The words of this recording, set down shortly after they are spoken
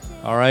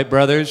All right,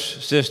 brothers,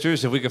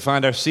 sisters, if we could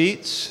find our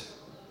seats,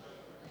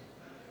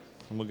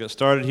 and we'll get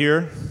started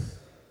here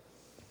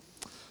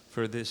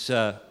for this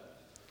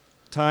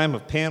time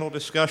of panel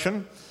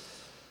discussion.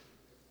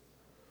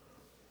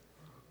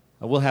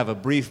 We'll have a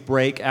brief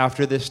break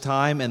after this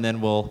time, and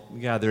then we'll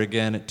gather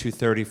again at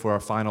 2:30 for our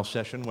final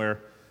session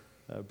where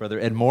Brother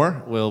Ed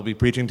Moore will be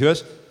preaching to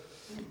us.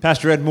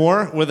 Pastor Ed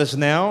Moore with us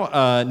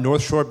now,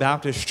 North Shore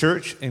Baptist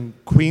Church in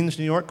Queens,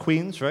 New York.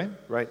 Queens, right?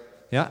 Right.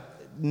 Yeah.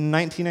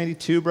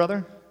 1992,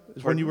 brother,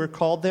 is when you were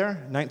called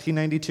there?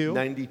 1992?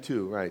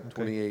 92, right. Okay.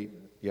 28,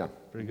 yeah.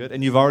 Very good.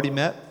 And you've already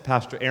met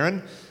Pastor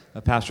Aaron,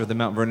 a pastor of the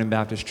Mount Vernon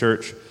Baptist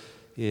Church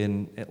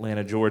in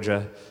Atlanta,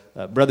 Georgia.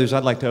 Brothers,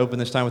 I'd like to open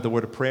this time with a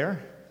word of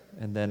prayer,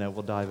 and then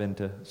we'll dive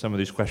into some of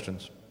these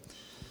questions.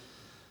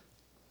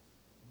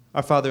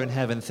 Our Father in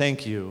heaven,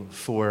 thank you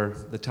for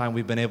the time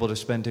we've been able to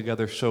spend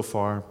together so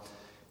far.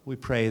 We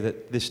pray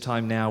that this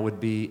time now would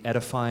be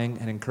edifying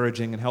and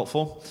encouraging and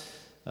helpful.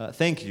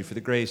 Thank you for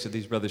the grace of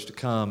these brothers to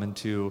come and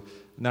to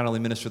not only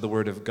minister the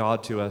word of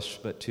God to us,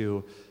 but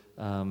to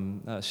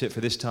sit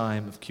for this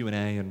time of Q&A.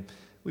 And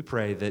we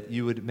pray that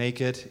you would make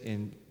it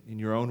in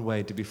your own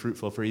way to be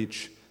fruitful for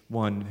each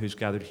one who's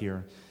gathered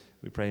here.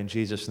 We pray in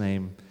Jesus'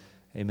 name,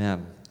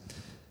 amen.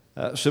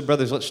 So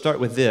brothers, let's start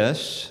with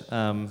this.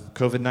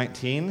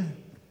 COVID-19,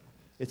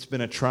 it's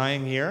been a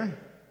trying year.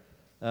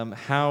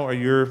 How are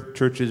your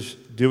churches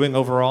doing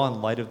overall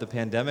in light of the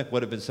pandemic?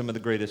 What have been some of the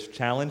greatest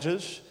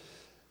challenges?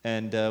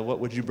 And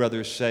what would you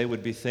brothers say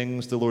would be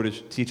things the Lord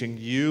is teaching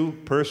you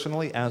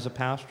personally as a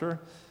pastor,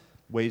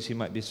 ways he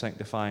might be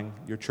sanctifying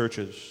your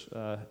churches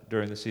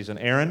during the season?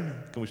 Aaron,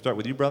 can we start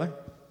with you, brother?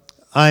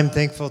 I'm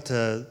thankful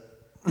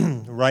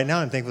right now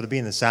I'm thankful to be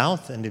in the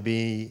South and to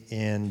be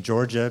in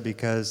Georgia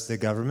because the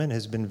government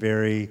has been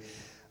very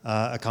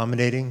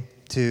accommodating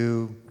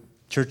to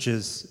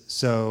churches.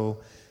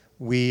 So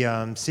we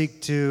seek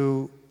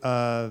to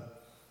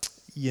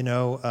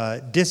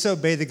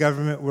disobey the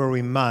government where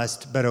we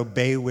must, but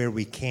obey where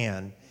we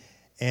can.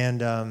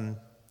 And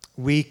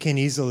we can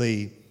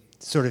easily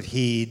sort of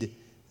heed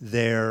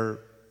their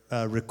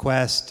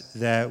request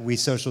that we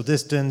social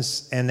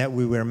distance and that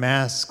we wear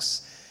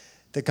masks.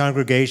 The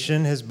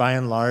congregation has, by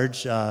and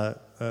large,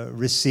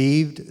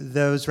 received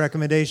those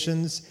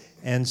recommendations,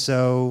 and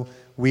so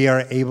we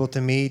are able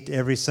to meet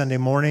every Sunday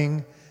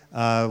morning.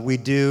 We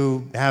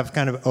do have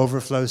kind of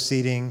overflow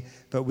seating,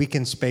 but we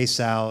can space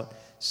out.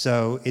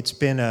 So it's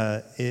been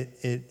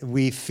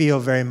we feel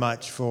very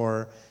much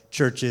for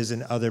churches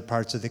in other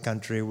parts of the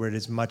country where it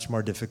is much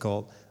more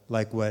difficult,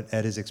 like what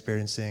Ed is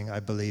experiencing, I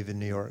believe, in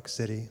New York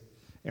City.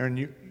 Aaron,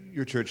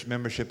 your church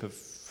membership of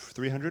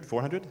 300,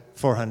 400?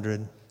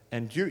 400.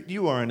 And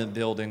you are in a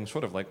building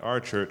sort of like our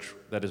church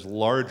that is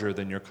larger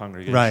than your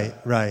congregation.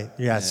 Right.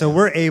 Yeah. So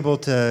we're able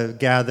to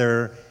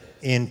gather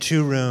in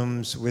 2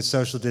 rooms with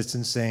social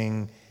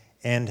distancing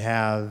and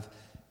have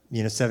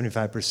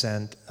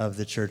 75% of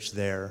the church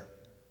there.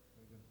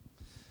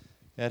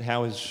 Ed,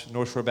 how is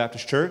North Shore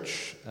Baptist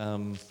Church?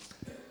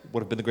 What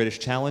have been the greatest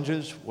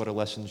challenges? What are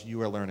lessons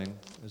you are learning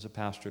as a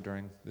pastor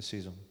during this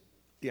season?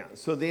 Yeah,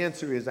 so the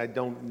answer is I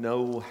don't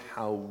know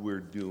how we're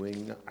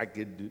doing. I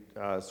could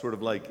sort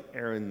of like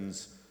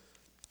Aaron's,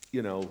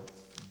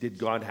 did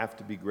God have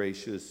to be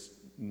gracious?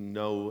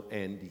 No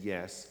and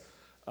yes.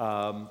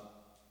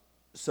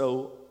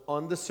 So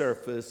on the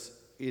surface,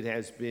 it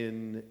has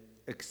been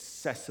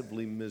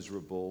excessively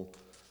miserable.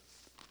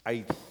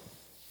 I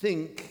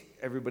think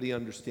everybody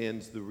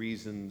understands the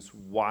reasons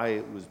why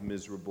it was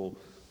miserable,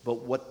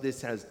 but what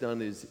this has done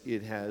is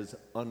it has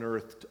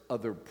unearthed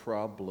other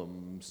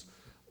problems,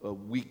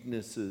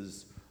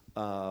 weaknesses,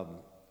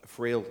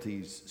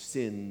 frailties,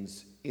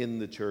 sins in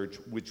the church,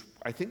 which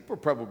I think were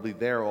probably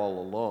there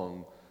all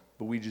along,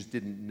 but we just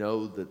didn't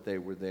know that they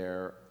were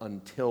there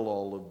until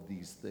all of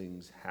these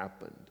things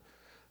happened.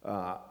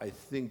 I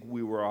think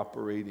we were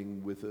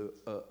operating with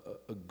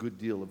a good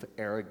deal of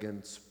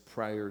arrogance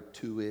prior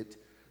to it.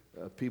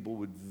 People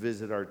would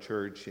visit our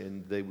church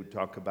and they would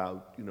talk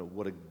about,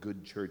 what a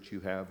good church you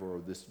have,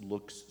 or this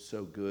looks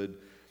so good.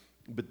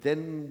 But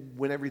then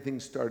when everything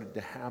started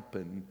to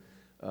happen,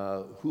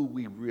 who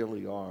we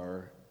really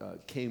are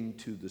came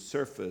to the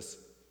surface.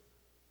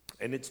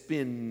 And it's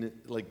been,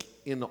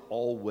 in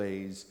all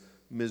ways,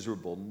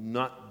 miserable.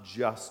 Not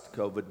just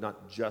COVID,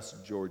 not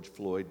just George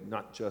Floyd,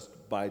 not just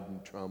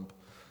Biden, Trump,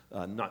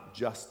 not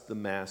just the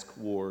mask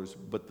wars,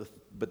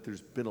 but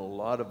there's been a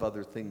lot of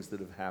other things that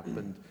have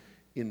happened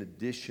in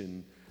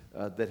addition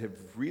that have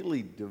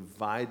really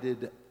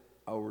divided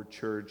our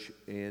church,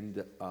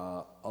 and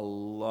a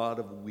lot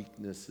of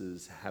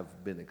weaknesses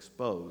have been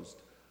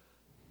exposed.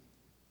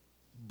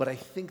 But I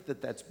think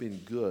that that's been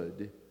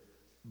good,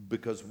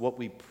 because what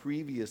we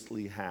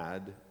previously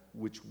had,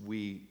 which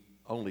we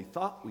only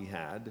thought we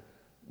had,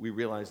 we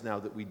realize now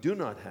that we do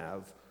not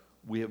have,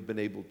 we have been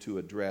able to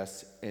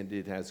address, and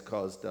it has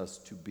caused us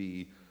to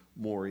be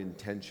more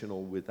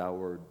intentional with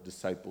our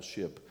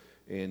discipleship,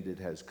 and it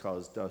has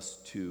caused us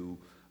to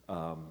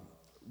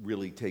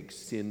really take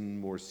sin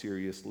more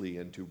seriously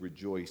and to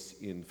rejoice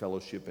in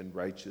fellowship and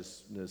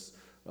righteousness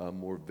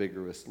more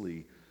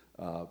vigorously.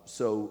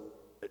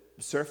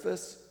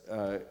 Surface,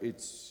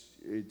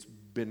 it's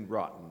been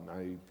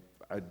rotten.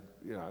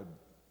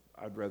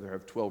 I'd rather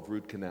have 12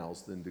 root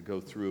canals than to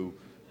go through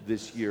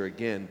this year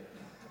again.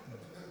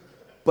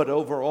 But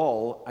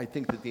overall, I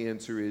think that the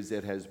answer is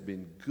it has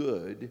been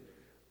good.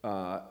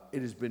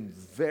 It has been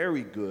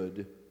very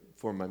good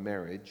for my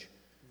marriage,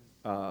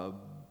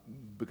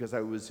 because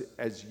I was,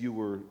 as you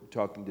were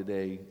talking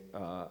today,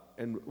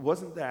 and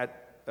wasn't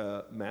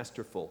that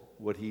masterful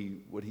what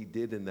he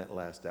did in that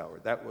last hour?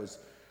 That was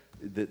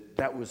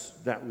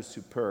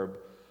superb.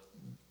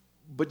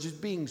 But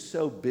just being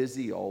so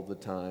busy all the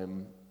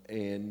time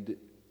and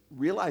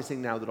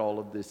realizing now that all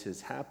of this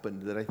has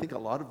happened, that I think a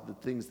lot of the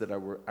things that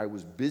I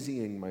was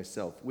busying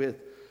myself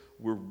with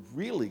were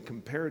really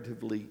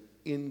comparatively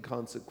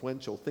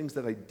inconsequential, things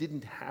that I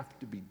didn't have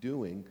to be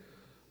doing,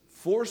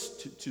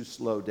 forced to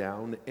slow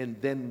down,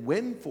 and then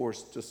when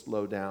forced to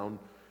slow down,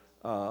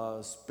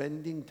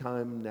 spending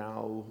time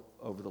now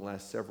over the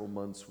last several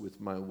months with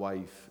my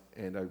wife,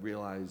 and I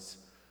realize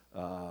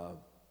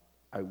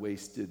I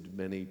wasted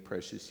many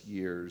precious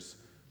years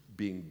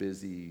being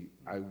busy.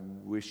 I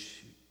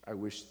wish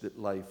that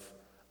life,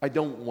 I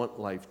don't want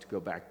life to go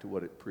back to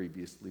what it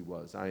previously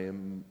was.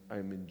 I'm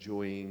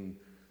enjoying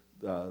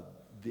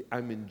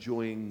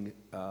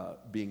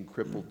being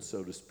crippled,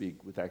 so to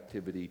speak, with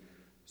activity,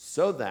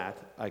 so that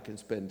I can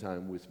spend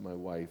time with my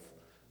wife,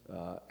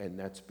 and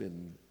that's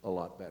been a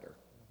lot better.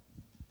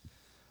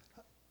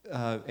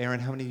 Aaron,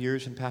 how many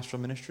years in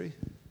pastoral ministry?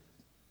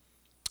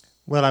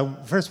 Well,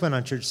 I first went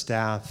on church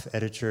staff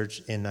at a church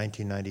in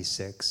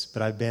 1996,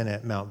 but I've been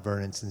at Mount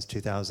Vernon since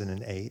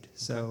 2008.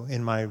 So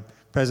in my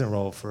present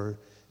role for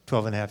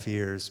 12 and a half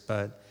years,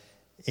 but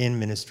in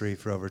ministry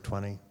for over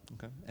 20.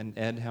 Okay. And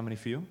Ed, how many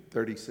for you?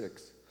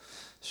 36.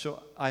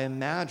 So I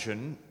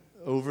imagine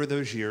over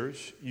those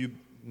years, you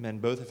men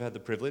both have had the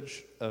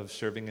privilege of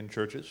serving in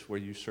churches where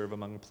you serve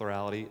among a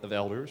plurality of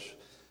elders.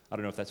 I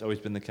don't know if that's always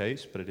been the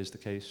case, but it is the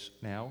case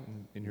now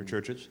in your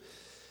churches.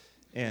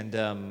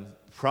 And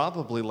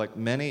probably like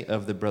many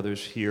of the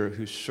brothers here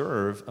who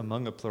serve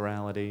among a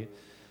plurality,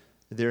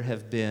 there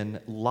have been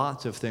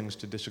lots of things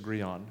to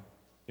disagree on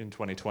in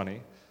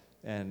 2020.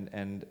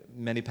 And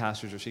many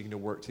pastors are seeking to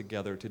work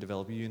together to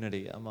develop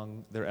unity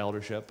among their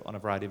eldership on a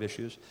variety of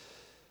issues.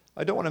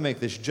 I don't want to make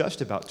this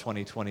just about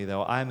 2020,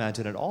 though. I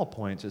imagine at all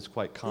points it's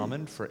quite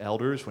common for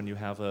elders when you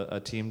have a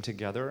team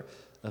together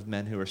of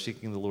men who are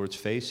seeking the Lord's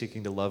face,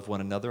 seeking to love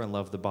one another and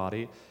love the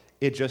body.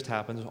 It just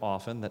happens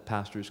often that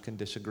pastors can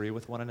disagree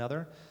with one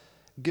another.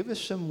 Give us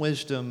some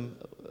wisdom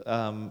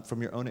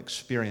from your own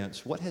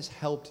experience. What has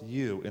helped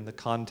you in the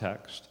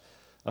context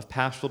of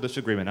pastoral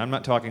disagreement? I'm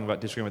not talking about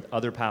disagreement with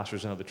other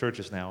pastors in other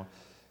churches now,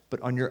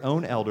 but on your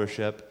own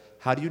eldership,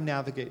 how do you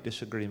navigate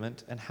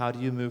disagreement and how do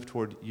you move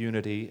toward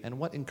unity? And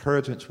what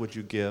encouragements would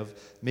you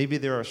give? Maybe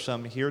there are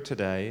some here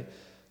today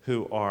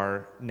who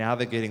are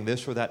navigating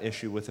this or that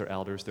issue with their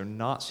elders. They're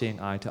not seeing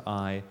eye to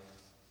eye.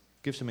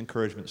 Give some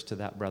encouragements to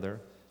that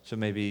brother. So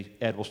maybe,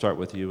 Ed, we'll start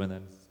with you and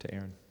then to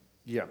Aaron.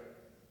 Yeah.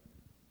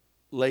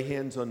 Lay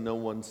hands on no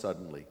one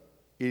suddenly.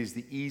 It is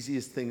the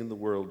easiest thing in the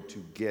world to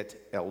get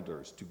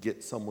elders, to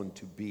get someone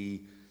to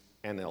be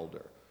an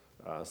elder.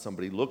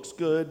 Somebody looks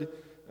good,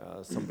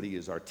 somebody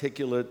is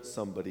articulate,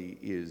 somebody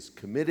is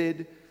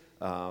committed.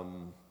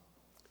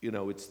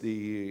 It's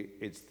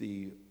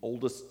the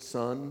oldest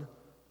son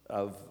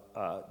of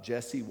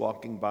Jesse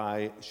walking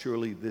by.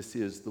 Surely this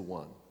is the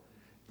one.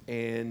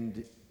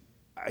 And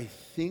I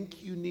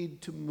think you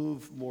need to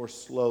move more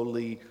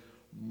slowly.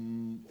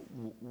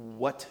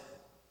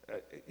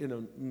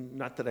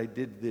 Not that I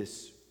did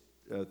this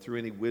through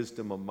any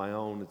wisdom of my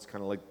own. It's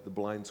kind of like the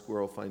blind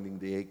squirrel finding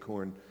the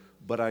acorn.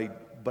 But I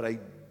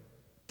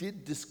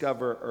did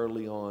discover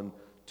early on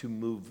to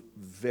move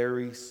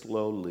very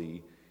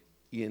slowly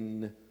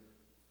in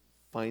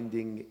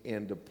finding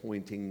and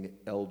appointing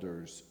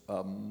elders.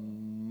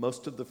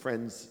 Most of the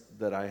friends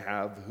that I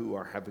have who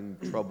are having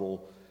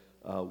trouble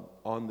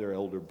on their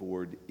elder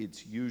board,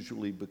 it's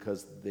usually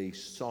because they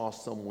saw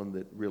someone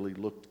that really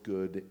looked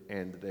good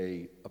and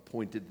they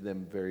appointed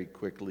them very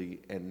quickly,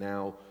 and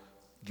now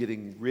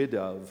getting rid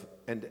of,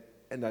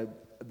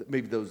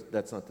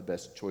 that's not the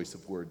best choice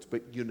of words,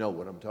 but you know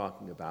what I'm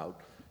talking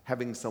about.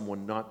 Having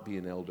someone not be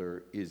an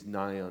elder is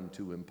nigh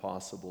unto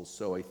impossible.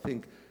 So I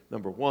think,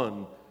 number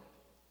one,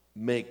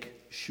 make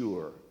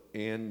sure.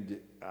 And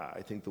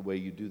I think the way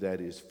you do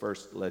that is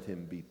first let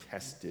him be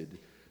tested.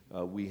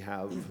 We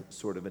have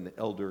sort of an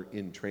elder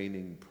in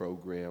training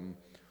program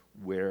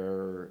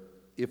where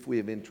if we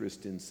have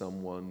interest in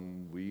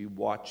someone, we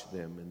watch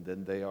them, and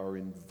then they are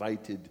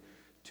invited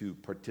to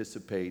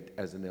participate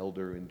as an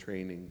elder in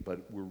training.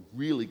 But we're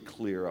really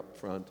clear up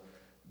front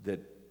that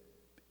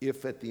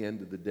if at the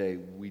end of the day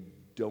we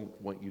don't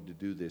want you to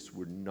do this,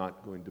 we're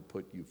not going to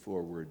put you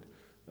forward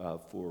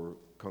for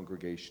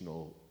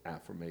congregational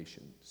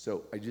affirmation.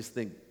 So I just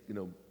think,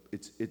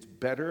 it's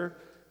better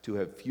to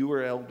have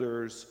fewer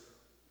elders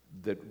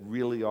that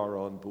really are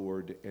on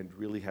board and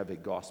really have a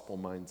gospel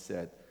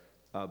mindset,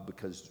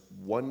 because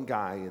one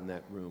guy in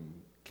that room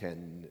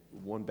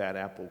one bad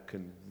apple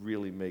can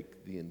really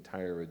make the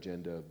entire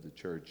agenda of the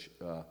church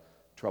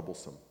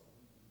troublesome.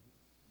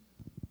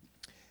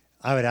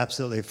 I would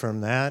absolutely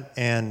affirm that.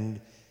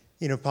 And,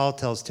 Paul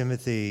tells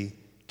Timothy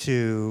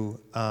to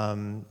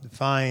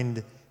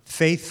find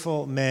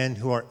faithful men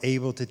who are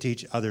able to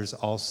teach others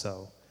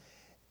also.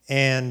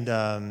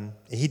 And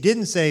he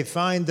didn't say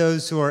find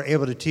those who are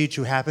able to teach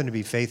who happen to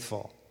be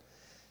faithful.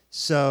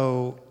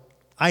 So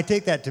I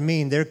take that to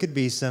mean there could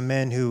be some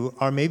men who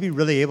are maybe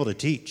really able to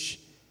teach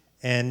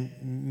and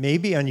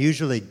maybe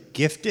unusually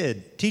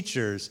gifted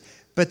teachers,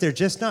 but they're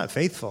just not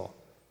faithful.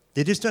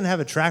 They just don't have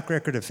a track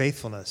record of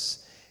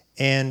faithfulness.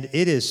 And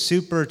it is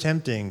super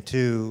tempting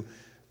to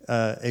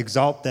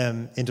exalt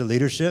them into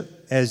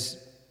leadership. As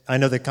I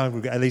know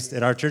at least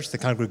at our church, the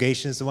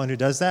congregation is the one who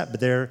does that, but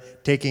they're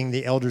taking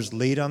the elders'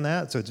 lead on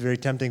that. So it's very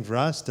tempting for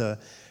us to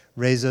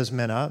raise those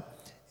men up.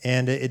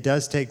 And it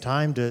does take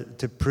time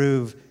to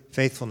prove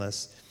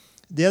faithfulness.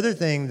 The other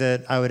thing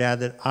that I would add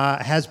that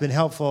has been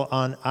helpful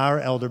on our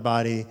elder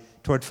body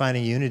toward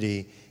finding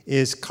unity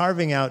is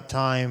carving out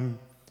time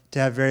to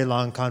have very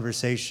long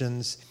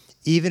conversations,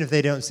 even if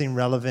they don't seem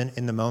relevant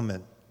in the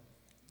moment.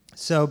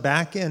 So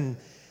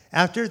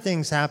after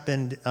things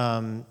happened,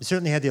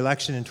 certainly had the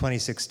election in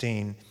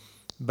 2016,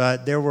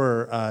 but there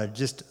were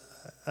just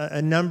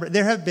a number,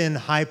 there have been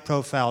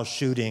high-profile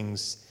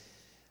shootings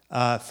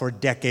for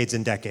decades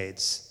and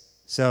decades.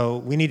 So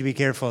we need to be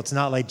careful. It's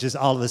not like just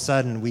all of a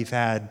sudden we've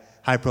had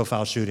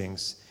high-profile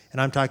shootings.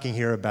 And I'm talking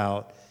here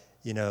about,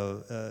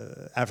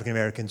 African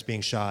Americans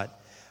being shot.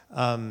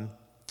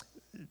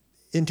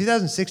 In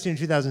 2016 and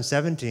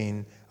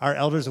 2017, our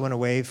elders went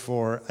away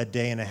for a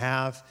day and a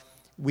half.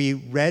 We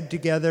read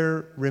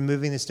together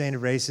Removing the Stain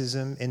of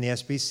Racism in the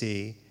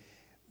SBC.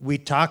 We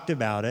talked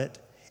about it.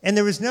 And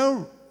there was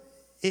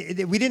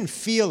we didn't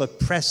feel a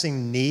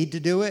pressing need to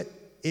do it.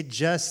 It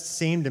just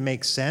seemed to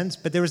make sense.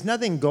 But there was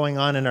nothing going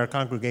on in our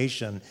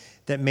congregation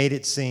that made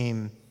it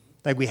seem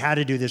like we had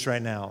to do this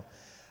right now.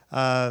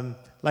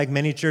 Like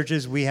many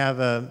churches, we have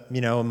a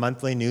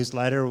monthly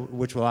newsletter,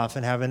 which will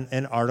often have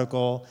an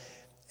article.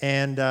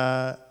 And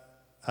our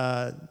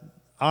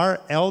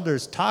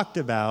elders talked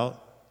about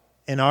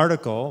an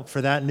article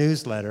for that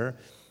newsletter.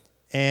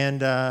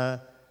 And I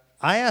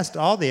asked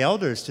all the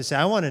elders to say,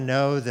 I want to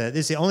know that,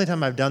 this is the only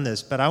time I've done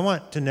this, but I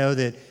want to know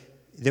that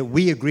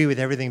we agree with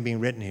everything being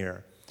written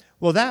here.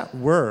 Well, that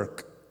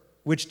work,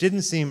 which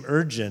didn't seem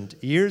urgent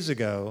years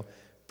ago,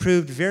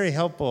 proved very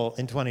helpful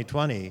in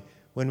 2020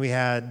 when we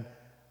had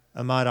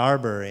Ahmaud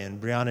Arbery and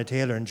Breonna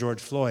Taylor and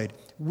George Floyd.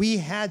 We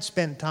had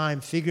spent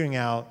time figuring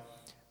out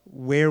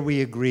where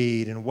we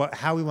agreed and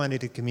how we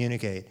wanted to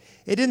communicate.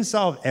 It didn't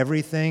solve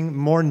everything.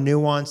 More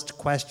nuanced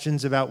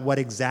questions about what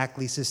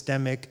exactly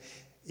systemic,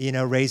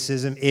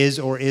 racism is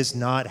or is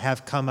not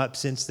have come up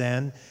since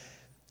then.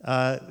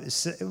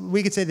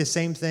 We could say the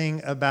same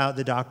thing about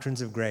the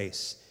doctrines of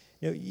grace.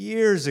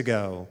 Years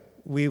ago,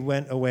 we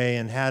went away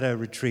and had a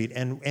retreat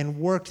and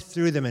worked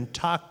through them and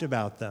talked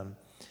about them.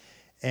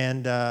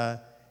 And,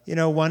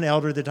 one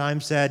elder at the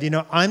time said,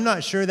 I'm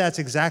not sure that's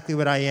exactly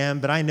what I am,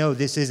 but I know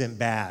this isn't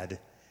bad.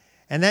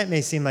 And that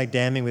may seem like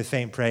damning with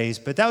faint praise,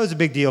 but that was a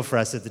big deal for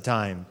us at the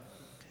time.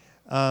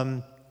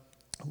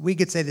 We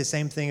could say the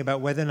same thing about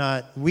whether or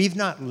not, we've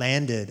not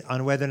landed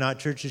on whether or not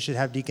churches should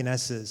have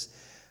deaconesses,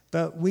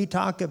 but we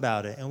talk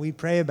about it and we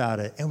pray about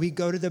it and we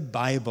go to the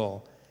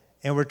Bible.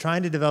 And we're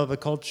trying to develop a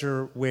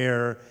culture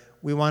where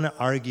we want to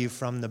argue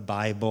from the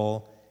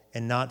Bible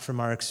and not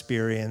from our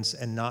experience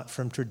and not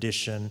from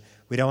tradition.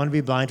 We don't want to be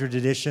blind to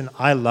tradition.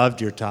 I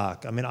loved your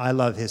talk. I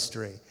love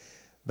history.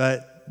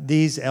 But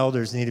these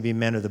elders need to be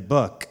men of the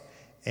book.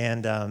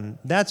 And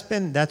that's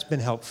been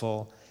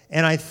helpful.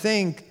 And I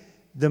think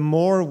the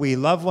more we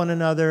love one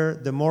another,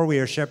 the more we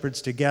are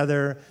shepherds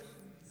together,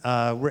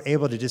 we're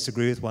able to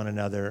disagree with one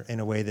another in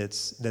a way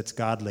that's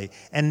godly.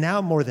 And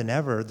now more than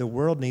ever, the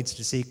world needs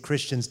to see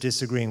Christians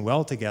disagreeing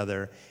well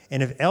together.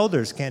 And if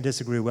elders can't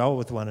disagree well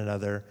with one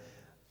another,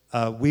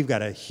 we've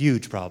got a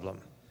huge problem.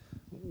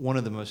 One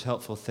of the most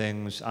helpful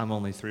things, I'm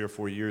only 3 or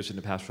 4 years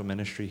into pastoral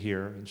ministry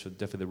here, and so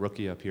definitely the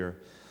rookie up here.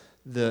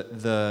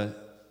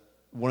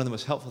 One of the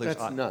most helpful things.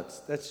 That's nuts.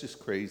 That's just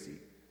crazy.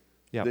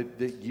 Yeah.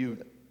 That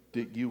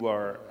you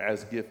are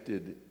as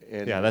gifted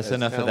and that's as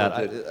enough of that.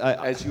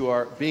 As you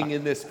are being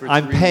in this for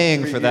I'm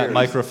paying three for that years.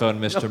 microphone,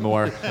 Mr.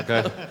 Moore.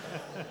 Okay.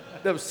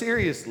 No,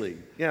 seriously.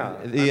 Yeah.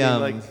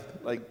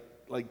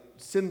 Like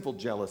sinful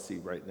jealousy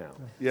right now.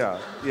 Yeah.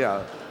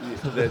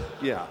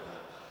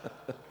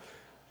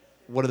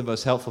 One of the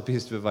most helpful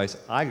pieces of advice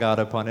I got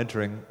upon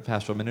entering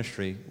pastoral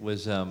ministry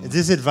was... Is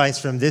this advice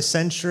from this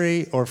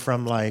century or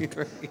from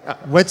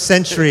what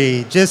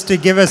century? Just to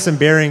give us some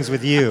bearings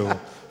with you.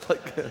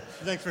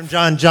 Like from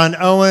John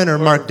Owen or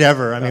Mark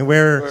Dever?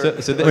 Where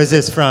was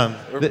this from?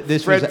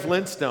 Fred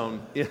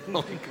Flintstone.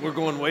 We're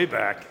going way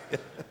back.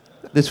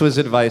 This was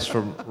advice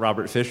from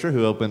Robert Fisher,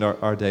 who opened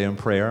our day in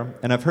prayer.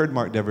 And I've heard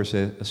Mark Dever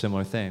say a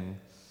similar thing,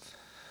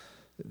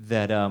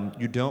 that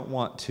you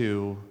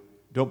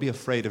don't be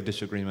afraid of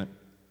disagreement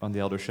on the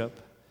eldership.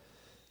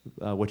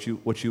 What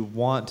you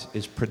want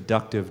is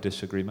productive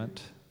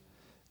disagreement.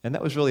 And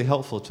that was really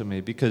helpful to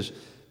me because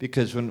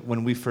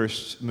when we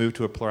first moved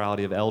to a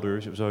plurality of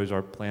elders, it was always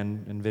our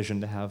plan and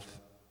vision to have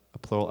a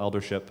plural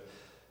eldership.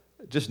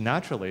 Just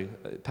naturally,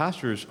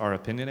 pastors are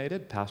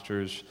opinionated,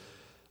 pastors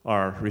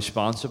are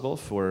responsible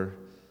for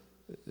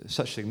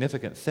such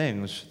significant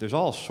things. There's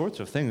all sorts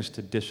of things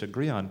to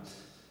disagree on.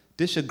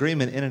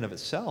 Disagreement in and of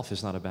itself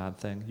is not a bad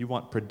thing. You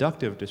want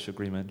productive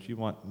disagreement. You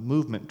want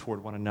movement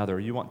toward one another.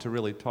 You want to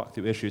really talk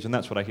through issues, and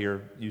that's what I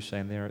hear you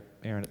saying there,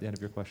 Aaron, at the end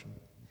of your question.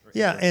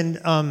 Yeah, and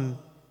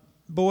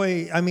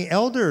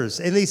elders,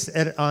 at least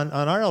on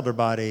our elder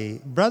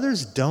body,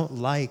 brothers don't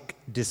like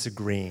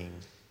disagreeing.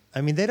 I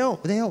mean, they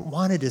don't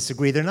want to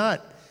disagree. They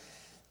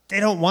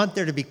don't want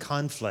there to be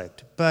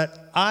conflict.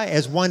 But I,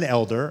 as one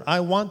elder,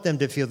 I want them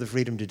to feel the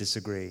freedom to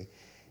disagree.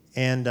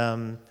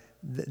 And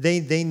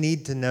they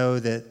need to know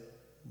that,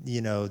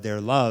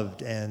 they're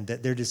loved and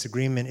that their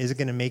disagreement isn't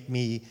going to make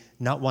me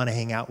not want to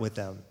hang out with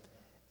them.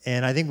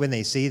 And I think when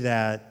they see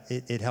that,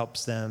 it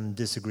helps them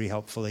disagree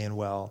helpfully and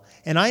well.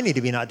 And I need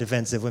to be not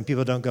defensive when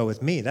people don't go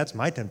with me. That's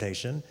my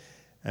temptation.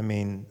 I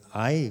mean,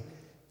 I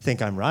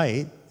think I'm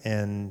right,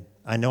 and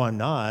I know I'm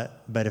not,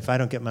 but if I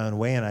don't get my own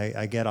way and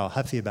I get all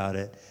huffy about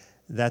it,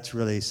 that's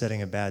really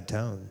setting a bad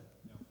tone.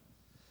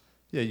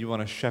 Yeah, you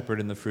want to shepherd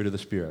in the fruit of the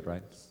Spirit,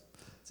 right?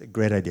 It's a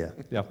great idea.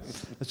 Yeah.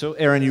 So,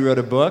 Aaron, you wrote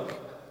a book,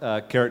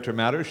 Character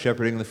Matters,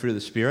 Shepherding the Fruit of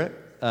the Spirit.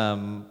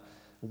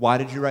 Why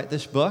did you write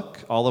this book?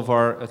 All of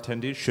our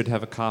attendees should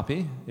have a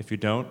copy. If you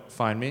don't,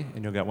 find me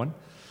and you'll get one.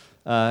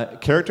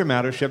 Character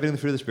Matters, Shepherding the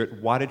Fruit of the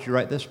Spirit. Why did you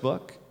write this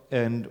book?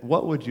 And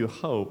what would you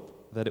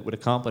hope that it would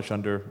accomplish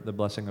under the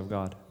blessing of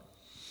God?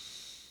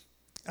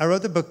 I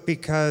wrote the book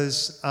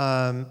because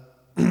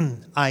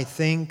I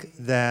think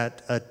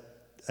that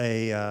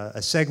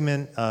a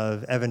segment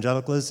of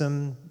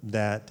evangelicalism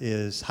that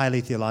is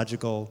highly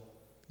theological,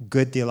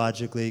 good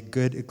theologically,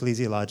 good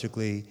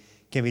ecclesiologically,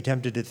 can be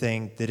tempted to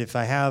think that if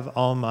I have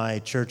all my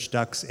church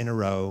ducks in a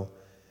row,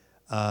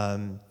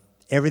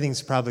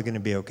 everything's probably going to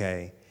be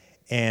okay.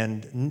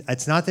 And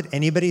it's not that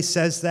anybody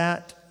says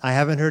that. I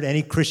haven't heard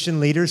any Christian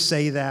leaders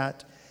say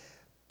that.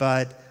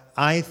 But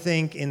I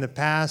think in the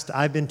past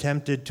I've been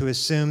tempted to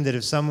assume that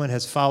if someone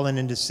has fallen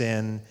into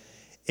sin,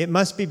 it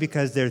must be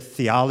because their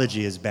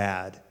theology is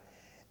bad.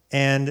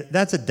 And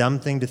that's a dumb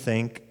thing to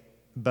think,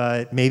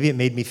 but maybe it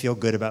made me feel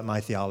good about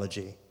my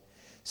theology.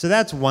 So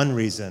that's one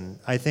reason.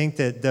 I think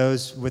that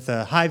those with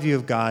a high view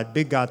of God,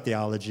 big God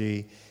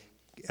theology,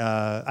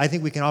 I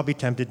think we can all be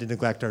tempted to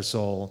neglect our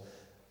soul,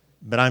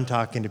 but I'm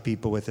talking to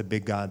people with a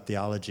big God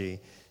theology.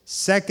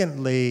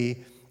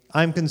 Secondly,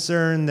 I'm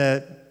concerned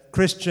that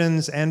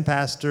Christians and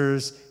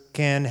pastors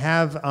can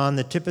have on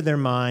the tip of their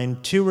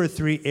mind 2 or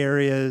 3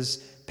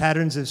 areas,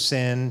 patterns of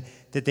sin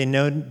that they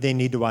know they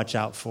need to watch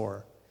out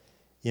for.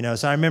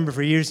 So I remember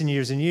for years and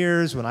years and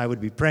years when I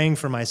would be praying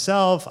for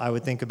myself, I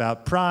would think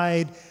about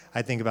pride,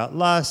 I'd think about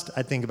lust,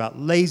 I'd think about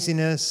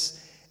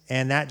laziness,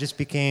 and that just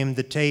became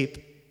the tape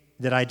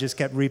that I just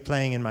kept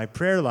replaying in my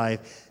prayer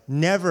life.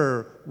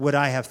 Never would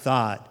I have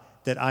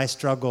thought that I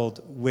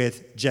struggled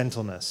with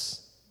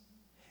gentleness.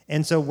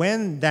 And so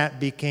when that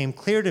became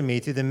clear to me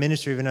through the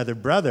ministry of another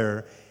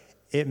brother,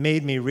 it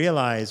made me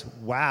realize,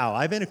 wow,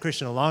 I've been a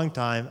Christian a long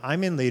time,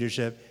 I'm in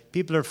leadership,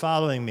 people are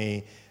following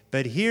me,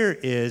 but here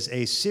is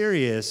a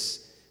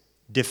serious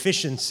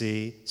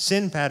deficiency,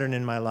 sin pattern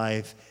in my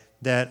life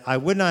that I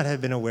would not have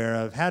been aware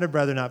of had a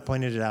brother not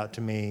pointed it out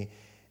to me.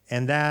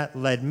 And that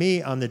led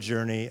me on the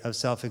journey of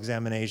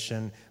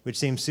self-examination, which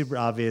seems super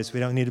obvious. We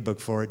don't need a book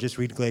for it. Just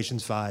read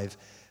Galatians 5.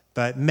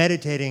 But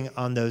meditating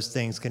on those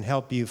things can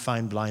help you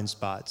find blind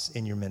spots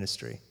in your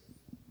ministry.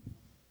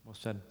 Well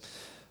said.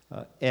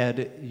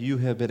 Ed, you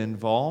have been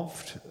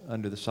involved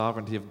under the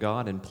sovereignty of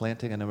God in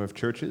planting a number of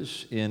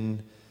churches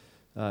in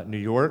New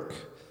York.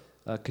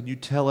 Can you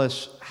tell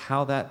us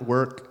how that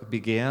work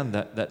began,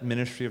 that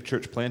ministry of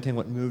church planting,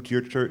 what moved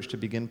your church to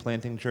begin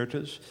planting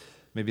churches?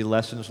 Maybe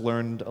lessons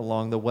learned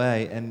along the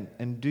way.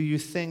 And do you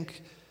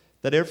think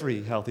that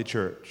every healthy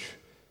church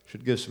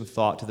should give some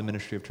thought to the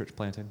ministry of church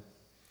planting?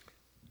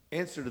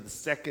 Answer to the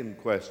second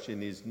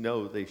question is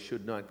no, they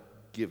should not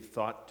give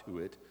thought to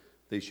it.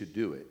 They should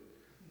do it.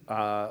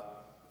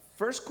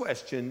 First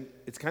question,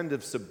 it's kind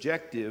of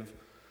subjective.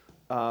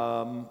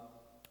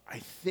 I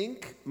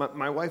think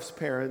my wife's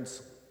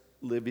parents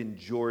live in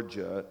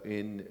Georgia,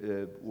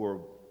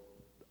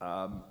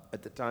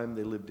 at the time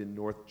they lived in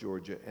North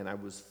Georgia, and I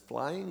was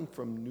flying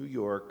from New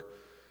York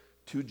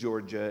to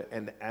Georgia,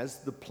 and as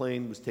the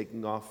plane was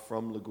taking off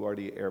from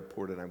LaGuardia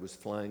Airport, and I was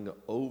flying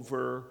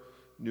over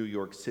New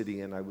York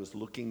City, and I was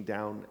looking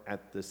down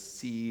at the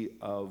sea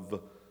of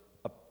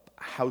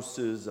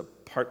houses,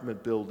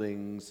 apartment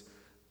buildings.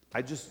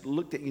 I just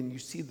looked at, and you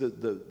see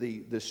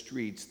the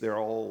streets, they're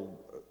all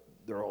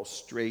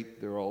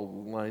straight, they're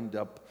all lined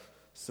up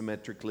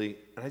symmetrically.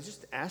 And I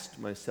just asked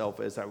myself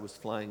as I was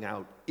flying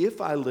out,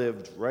 if I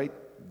lived right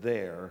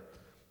there,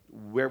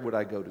 where would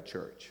I go to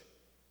church?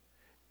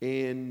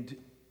 And,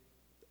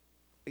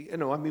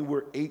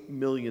 we're 8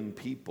 million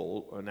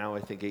people, or now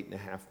I think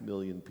 8.5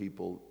 million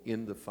people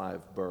in the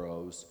 5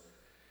 boroughs.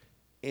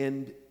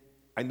 And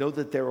I know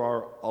that there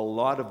are a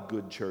lot of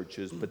good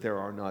churches, but there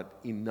are not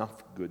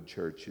enough good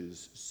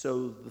churches.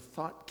 So the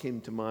thought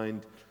came to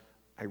mind,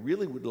 I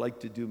really would like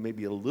to do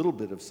maybe a little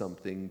bit of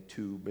something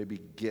to maybe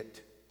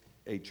get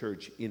a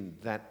church in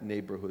that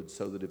neighborhood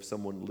so that if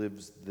someone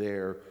lives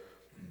there,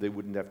 they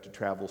wouldn't have to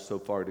travel so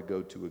far to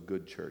go to a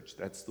good church.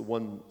 That's the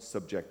one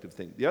subjective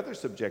thing. The other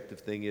subjective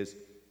thing is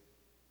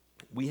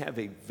we have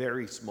a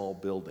very small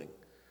building,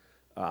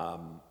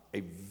 a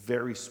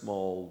very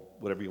small,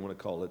 whatever you want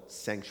to call it,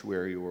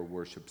 sanctuary or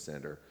worship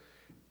center.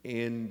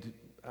 And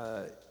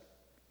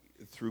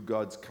through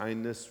God's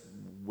kindness,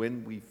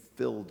 when we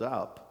filled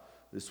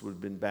up, this would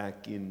have been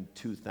back in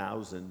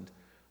 2000,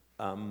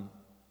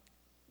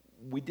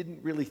 we didn't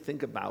really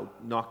think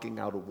about knocking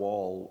out a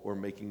wall or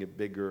making it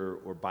bigger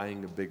or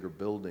buying a bigger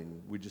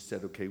building. We just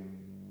said, okay,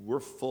 we're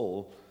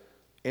full.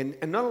 And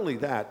not only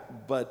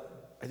that, but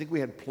I think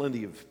we had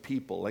plenty of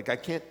people. Like, I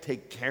can't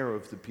take care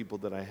of the people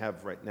that I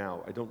have right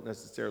now. I don't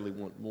necessarily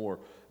want more.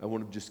 I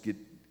want to just get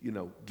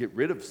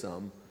rid of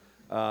some.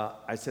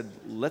 I said,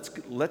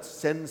 let's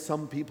send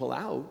some people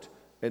out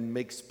and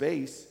make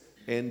space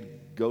and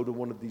go to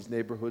one of these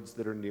neighborhoods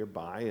that are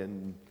nearby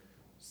and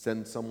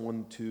send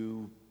someone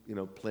to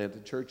plant a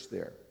church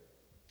there.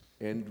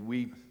 And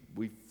we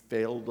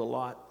failed a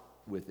lot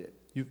with it.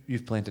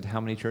 You've planted how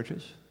many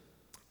churches?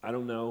 I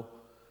don't know.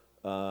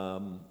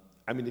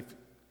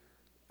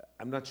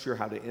 I'm not sure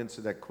how to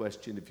answer that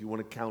question. If you want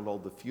to count all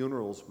the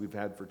funerals we've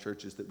had for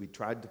churches that we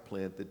tried to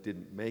plant that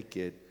didn't make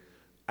it,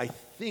 I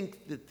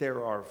think that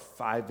there are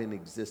 5 in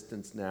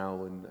existence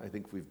now, and I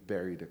think we've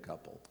buried a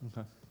couple.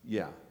 Okay.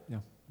 Yeah.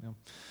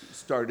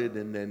 Started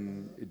and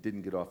then it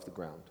didn't get off the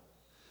ground.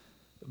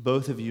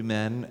 Both of you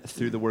men,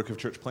 through the work of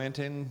church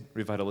planting,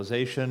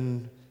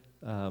 revitalization,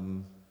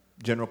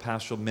 general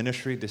pastoral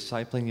ministry,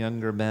 discipling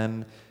younger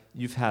men,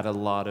 you've had a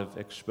lot of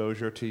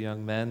exposure to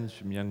young men.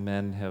 Some young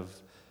men have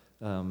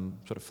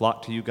sort of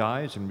flocked to you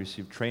guys and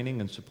received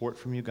training and support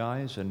from you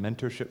guys and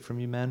mentorship from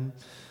you men.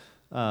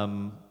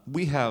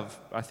 We have,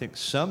 I think,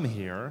 some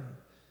here,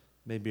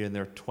 maybe in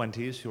their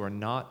 20s, who are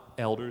not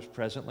elders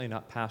presently,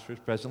 not pastors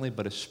presently,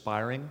 but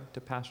aspiring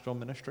to pastoral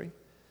ministry.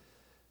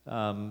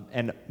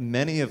 And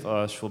many of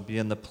us will be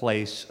in the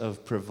place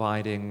of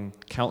providing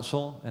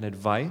counsel and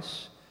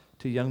advice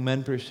to young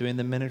men pursuing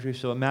the ministry.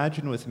 So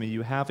imagine with me,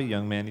 you have a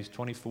young man, he's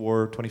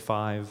 24,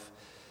 25,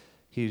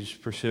 he's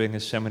pursuing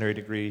his seminary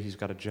degree, he's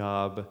got a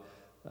job,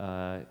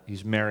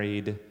 he's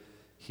married,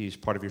 he's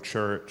part of your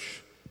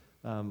church.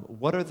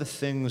 What are the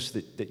things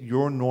that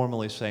you're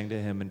normally saying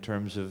to him in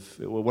terms of,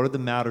 what are the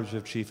matters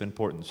of chief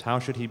importance? How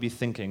should he be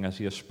thinking as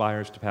he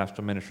aspires to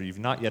pastoral ministry? You've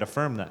not yet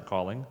affirmed that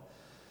calling,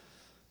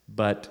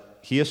 but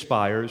he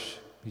aspires,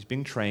 he's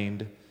being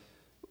trained.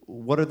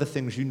 What are the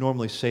things you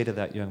normally say to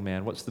that young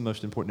man? What's the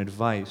most important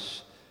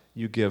advice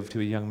you give to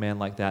a young man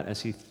like that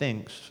as he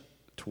thinks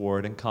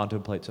toward and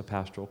contemplates a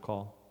pastoral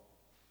call?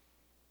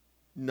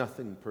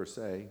 Nothing per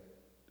se,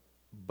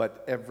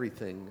 but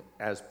everything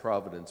as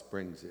providence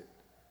brings it.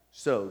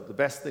 So the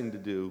best thing to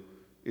do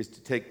is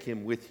to take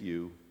him with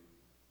you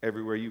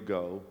everywhere you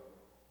go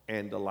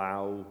and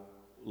allow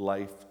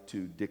life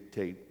to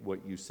dictate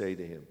what you say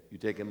to him. You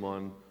take him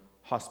on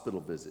hospital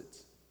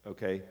visits,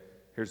 okay?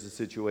 Here's a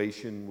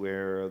situation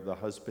where the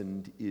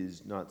husband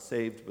is not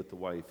saved, but the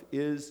wife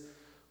is.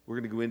 We're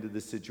going to go into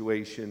this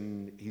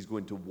situation. He's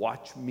going to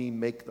watch me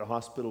make the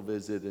hospital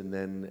visit, and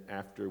then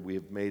after we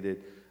have made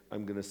it,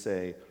 I'm going to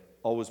say,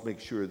 always make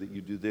sure that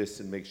you do this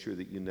and make sure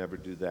that you never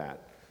do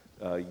that.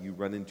 You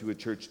run into a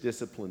church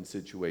discipline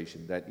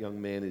situation. That young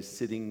man is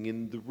sitting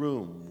in the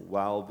room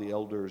while the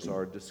elders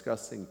are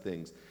discussing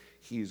things.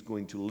 He's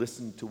going to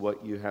listen to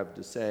what you have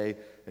to say,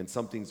 and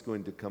something's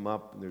going to come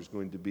up, and there's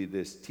going to be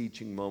this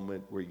teaching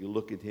moment where you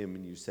look at him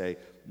and you say,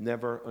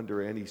 never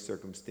under any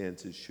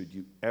circumstances should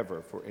you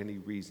ever, for any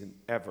reason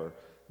ever,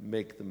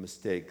 make the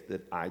mistake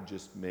that I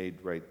just made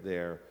right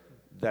there.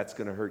 That's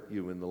going to hurt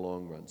you in the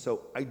long run.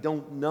 So I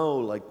don't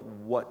know,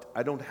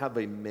 I don't have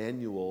a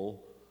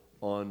manual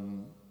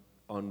on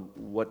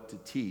what to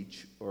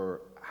teach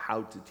or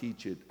how to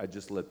teach it. I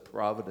just let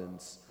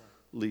providence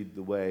lead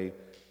the way.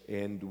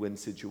 And when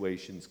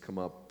situations come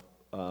up,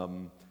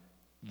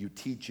 you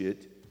teach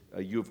it.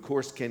 You, of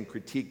course, can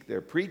critique their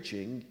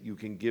preaching. You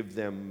can give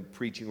them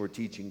preaching or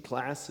teaching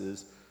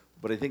classes.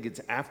 But I think it's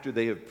after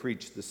they have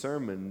preached the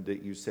sermon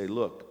that you say,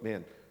 look,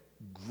 man,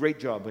 great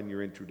job on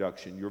your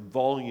introduction. Your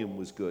volume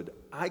was good.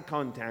 Eye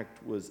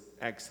contact was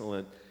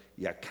excellent.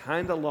 You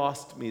kind of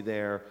lost me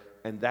there,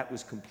 and that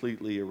was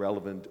completely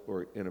irrelevant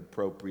or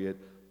inappropriate.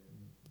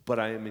 But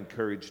I am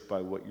encouraged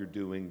by what you're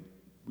doing.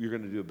 You're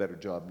going to do a better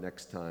job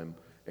next time.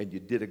 And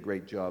you did a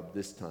great job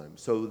this time.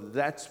 So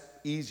that's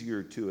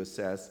easier to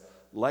assess.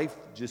 Life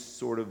just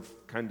sort of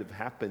kind of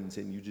happens,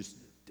 and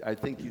I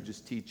think you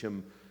just teach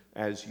them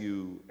as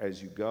you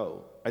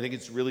go. I think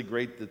it's really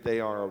great that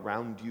they are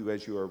around you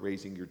as you are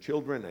raising your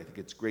children. I think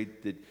it's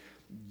great that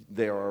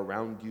they are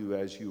around you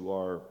as you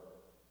are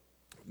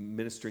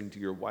ministering to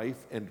your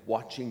wife and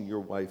watching your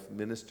wife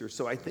minister.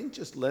 So I think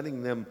just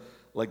letting them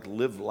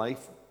live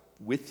life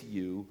with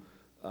you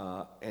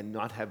and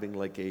not having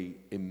like a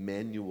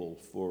manual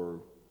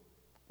for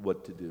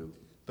what to do.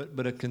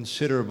 But a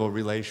considerable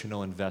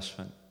relational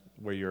investment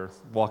where you're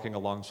walking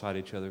alongside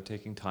each other,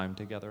 taking time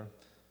together.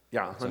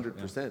 Yeah,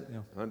 100%. Yeah.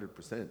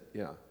 100%,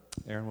 yeah.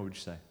 Aaron, what would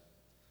you say?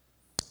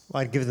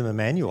 Well, I'd give them a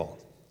manual.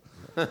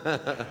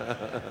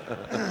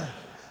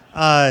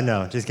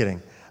 No, just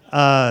kidding.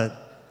 By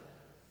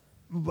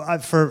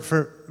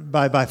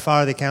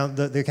far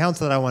the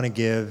counsel that I want to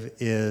give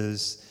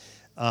is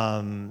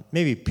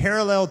maybe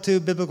parallel to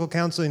biblical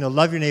counsel.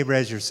 Love your neighbor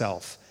as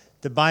yourself.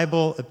 The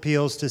Bible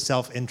appeals to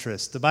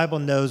self-interest. The Bible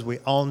knows, we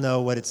all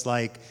know what it's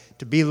like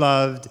to be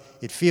loved.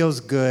 It feels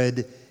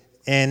good.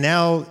 And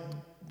now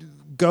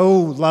go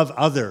love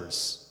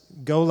others.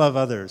 Go love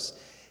others.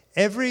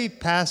 Every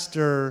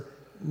pastor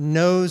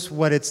knows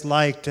what it's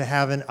like to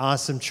have an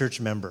awesome church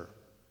member.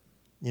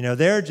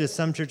 There are just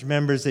some church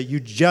members that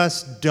you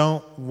just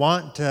don't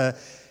want to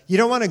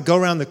go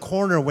around the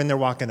corner when they're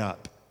walking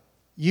up.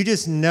 You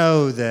just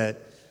know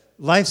that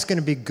life's going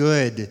to be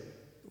good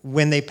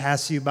when they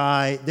pass you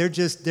by.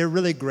 They're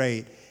really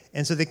great.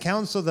 And so the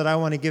counsel that I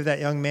want to give that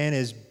young man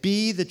is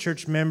be the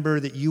church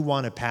member that you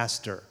want to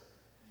pastor.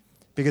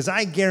 Because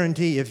I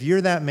guarantee if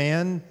you're that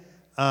man,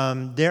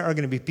 there are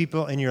going to be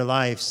people in your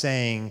life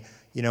saying,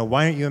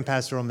 why aren't you in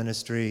pastoral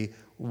ministry?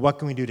 What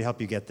can we do to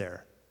help you get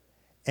there?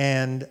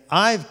 And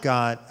I've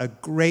got a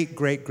great,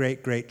 great,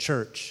 great, great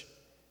church.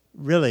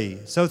 Really,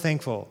 so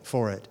thankful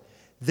for it.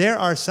 There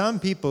are some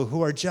people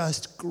who are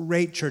just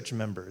great church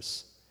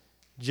members.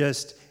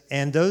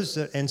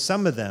 And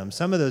some of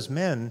those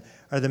men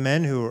are the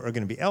men who are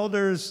going to be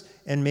elders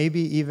and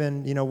maybe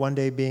even, one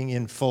day being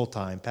in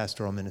full-time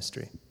pastoral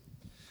ministry.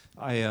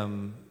 I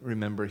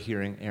remember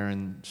hearing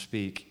Aaron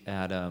speak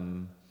at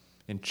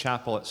in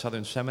chapel at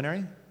Southern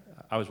Seminary.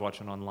 I was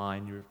watching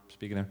online. You were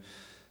speaking there,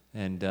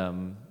 and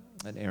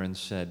Aaron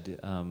said,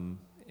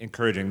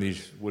 encouraging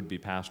these would-be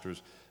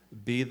pastors,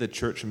 be the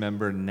church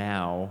member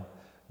now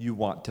you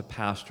want to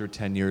pastor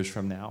 10 years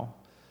from now.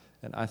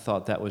 And I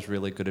thought that was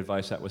really good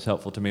advice. That was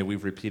helpful to me.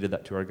 We've repeated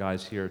that to our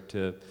guys here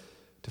to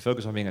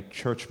focus on being a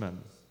churchman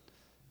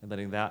and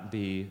letting that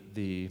be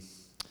the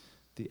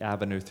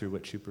avenue through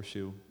which you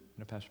pursue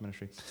pastor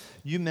ministry.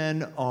 You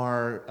men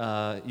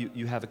are,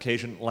 you have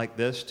occasion like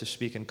this to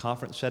speak in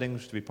conference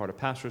settings, to be part of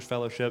pastors'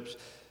 fellowships.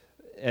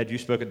 Ed, you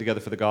spoke it together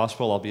for the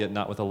gospel, albeit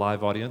not with a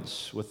live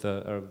audience, with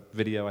a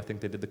video. I think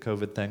they did the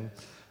COVID thing.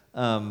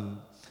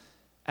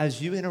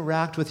 As you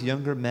interact with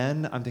younger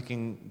men, I'm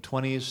thinking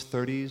 20s,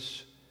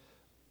 30s,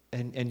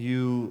 and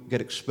you get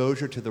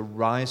exposure to the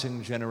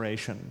rising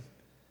generation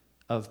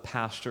of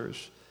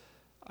pastors,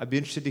 I'd be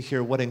interested to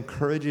hear what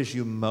encourages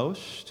you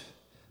most.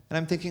 And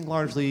I'm thinking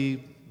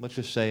largely, let's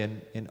just say,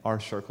 in our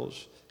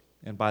circles.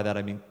 And by that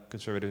I mean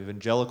conservative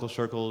evangelical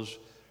circles,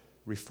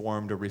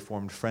 reformed or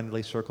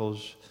reformed-friendly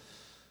circles.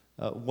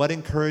 What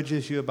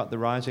encourages you about the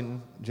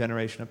rising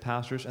generation of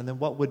pastors? And then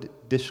what would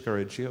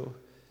discourage you?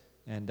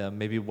 And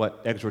maybe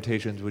what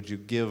exhortations would you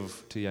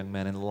give to young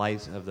men in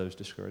light of those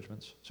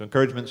discouragements? So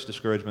encouragements,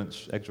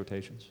 discouragements,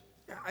 exhortations.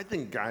 I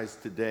think guys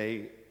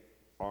today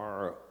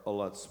are a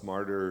lot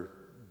smarter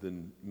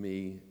than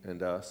me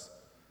and us.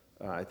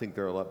 I think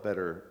they're a lot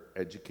better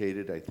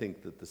educated. I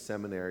think that the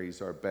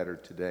seminaries are better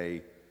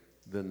today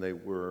than they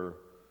were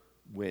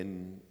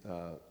when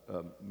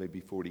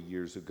maybe 40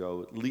 years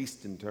ago, at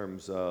least in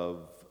terms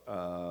of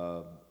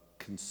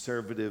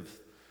conservative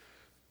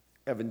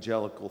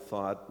evangelical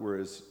thought,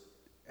 whereas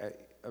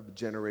a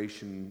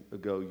generation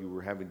ago you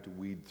were having to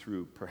weed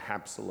through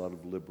perhaps a lot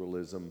of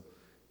liberalism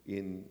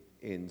in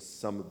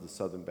some of the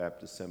Southern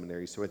Baptist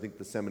seminaries. So I think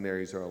the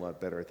seminaries are a lot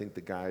better. I think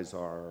the guys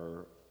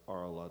are a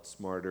lot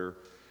smarter.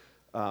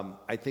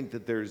 I think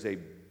that there's a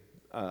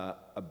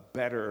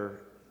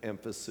better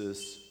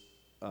emphasis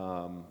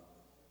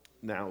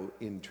now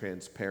in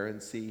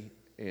transparency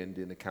and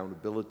in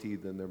accountability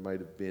than there might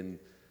have been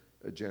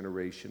a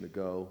generation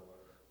ago.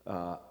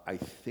 I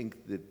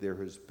think that there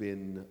has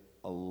been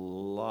a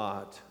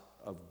lot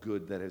of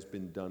good that has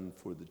been done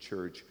for the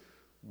church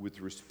with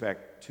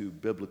respect to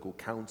biblical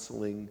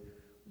counseling,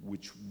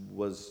 which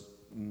was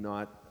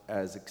not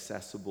as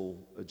accessible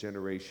a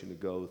generation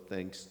ago,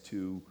 thanks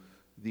to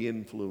the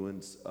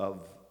influence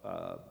of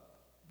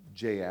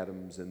Jay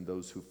Adams and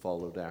those who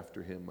followed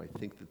after him. I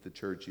think that the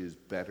church is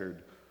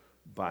bettered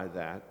by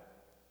that.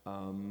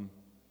 I'm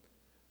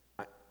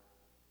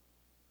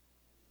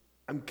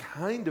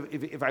kind of,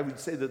 if I would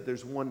say that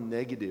there's one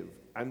negative,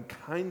 I'm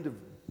kind of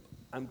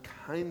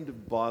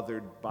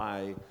bothered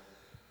by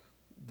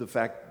the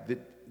fact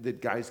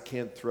that guys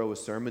can't throw a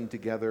sermon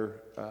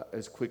together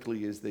as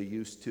quickly as they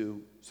used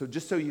to. So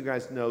just so you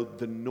guys know,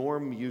 the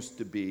norm used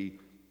to be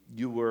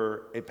you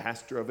were a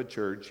pastor of a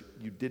church,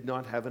 you did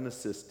not have an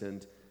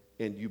assistant,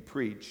 and you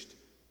preached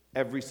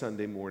every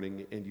Sunday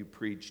morning, and you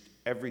preached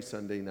every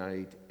Sunday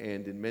night,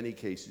 and in many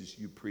cases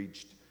you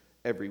preached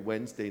every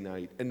Wednesday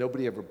night, and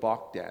nobody ever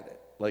balked at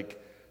it.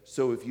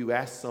 So if you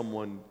ask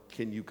someone,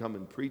 can you come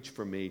and preach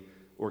for me,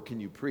 or can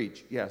you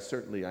preach? Yeah,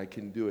 certainly I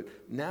can do it.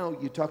 Now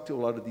you talk to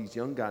a lot of these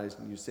young guys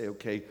and you say,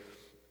 okay,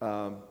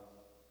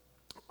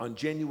 On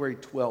January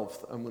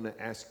 12th, I'm going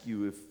to ask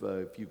you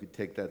if you could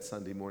take that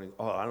Sunday morning.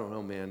 Oh, I don't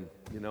know, man.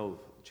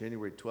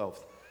 January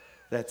 12th.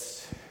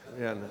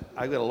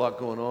 I got a lot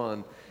going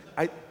on.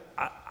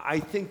 I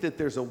think that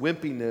there's a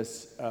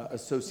wimpiness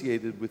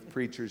associated with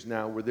preachers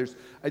now where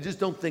I just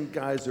don't think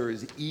guys are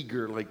as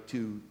eager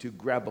to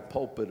grab a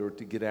pulpit or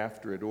to get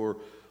after it. Or,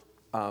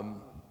 I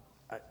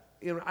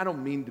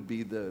don't mean to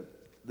be the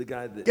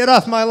guy that... Get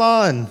off my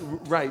lawn!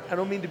 Right. I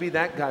don't mean to be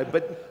that guy.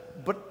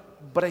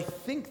 But I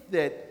think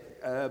that...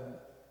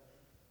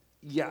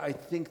 I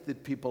think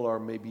that people are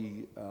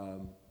maybe a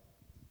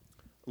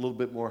little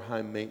bit more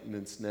high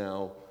maintenance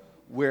now,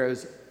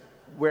 whereas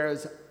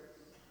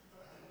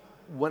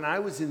when I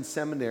was in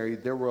seminary,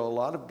 there were a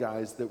lot of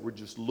guys that were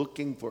just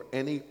looking for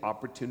any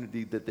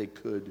opportunity that they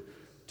could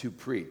to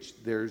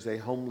preach. There's a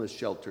homeless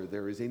shelter,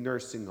 there is a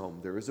nursing home,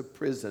 there is a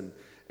prison,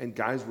 and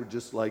guys were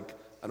just like,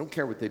 I don't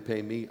care what they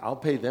pay me, I'll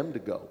pay them to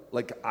go.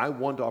 I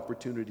want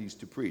opportunities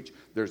to preach.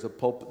 There's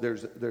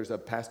a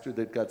pastor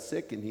that got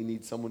sick and he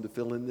needs someone to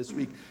fill in this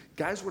week.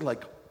 Guys were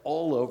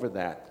all over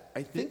that.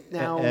 I think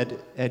now...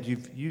 Ed,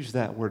 you've used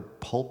that word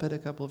pulpit a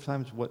couple of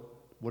times.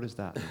 What is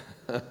that?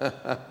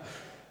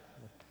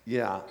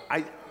 Yeah,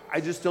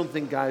 I just don't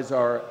think guys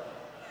are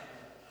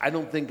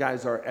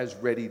as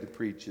ready to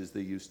preach as they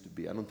used to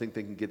be. I don't think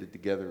they can get it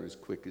together as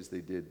quick as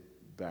they did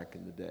back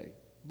in the day.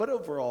 But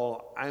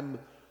overall, I'm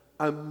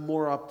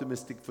more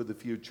optimistic for the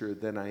future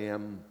than I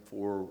am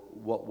for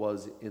what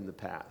was in the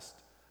past.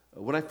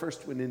 When I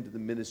first went into the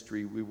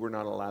ministry, we were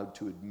not allowed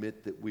to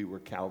admit that we were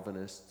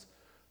Calvinists.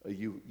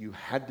 You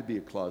had to be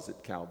a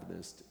closet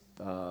Calvinist.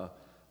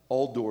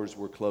 All doors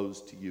were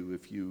closed to you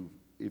if you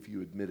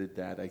admitted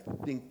that. I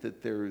think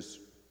that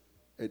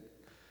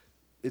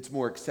it's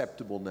more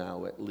acceptable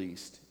now, at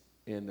least.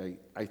 And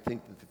I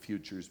think that the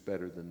future is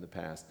better than the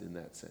past in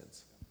that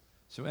sense.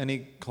 So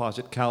any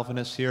closet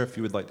Calvinists here, if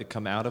you would like to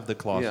come out of the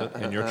closet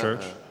in your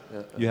church,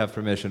 you have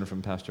permission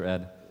from Pastor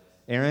Ed.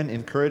 Aaron,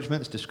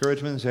 encouragements,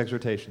 discouragements,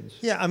 exhortations.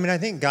 Yeah, I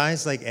think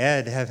guys like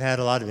Ed have had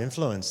a lot of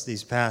influence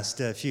these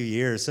past few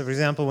years. So, for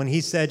example, when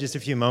he said just a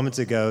few moments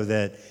ago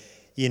that,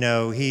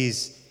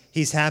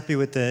 he's happy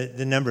with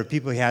the number of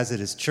people he has at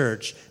his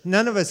church,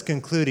 none of us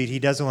concluded he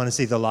doesn't want to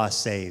see the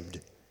lost saved.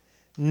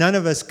 None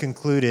of us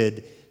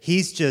concluded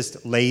he's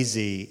just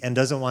lazy and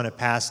doesn't want to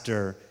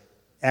pastor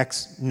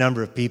X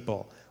number of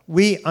people.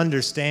 We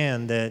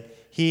understand that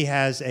he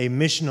has a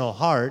missional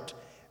heart,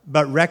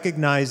 but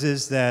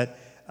recognizes that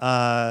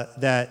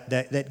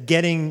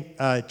getting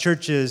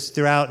churches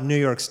throughout New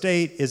York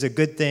State is a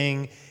good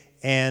thing,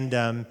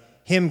 and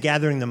him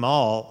gathering them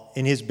all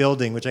in his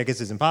building, which I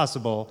guess is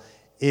impossible,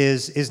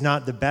 is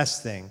not the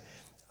best thing.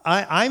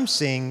 I'm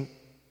seeing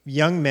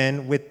young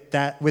men with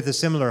a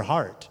similar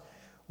heart,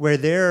 where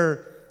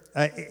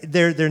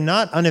they're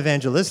not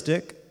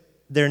unevangelistic,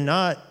 they're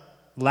not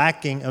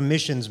lacking a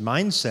missions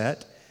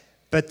mindset,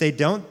 but they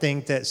don't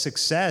think that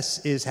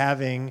success is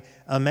having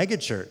a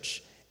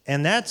megachurch.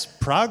 And that's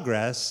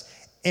progress.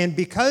 And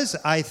because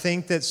I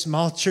think that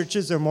small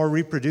churches are more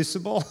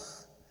reproducible,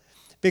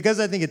 because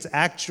I think it's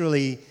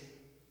actually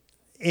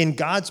in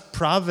God's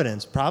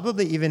providence,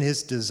 probably even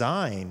his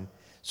design,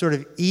 sort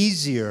of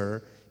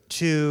easier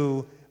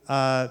to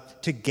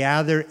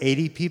gather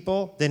 80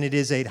 people than it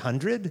is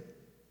 800.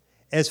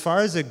 As far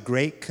as a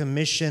Great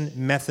Commission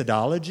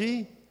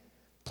methodology,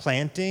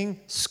 planting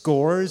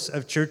scores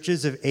of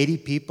churches of 80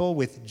 people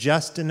with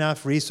just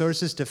enough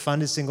resources to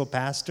fund a single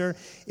pastor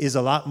is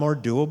a lot more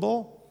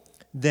doable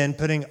than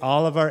putting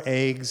all of our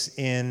eggs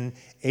in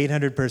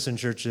 800-person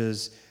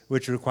churches,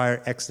 which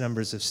require X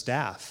numbers of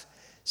staff.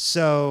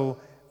 So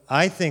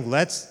I think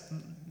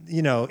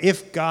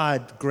if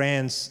God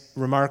grants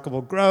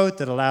remarkable growth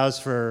that allows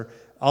for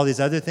all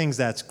these other things,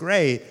 that's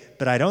great,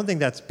 but I don't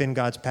think that's been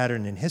God's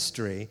pattern in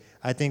history.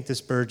 I think the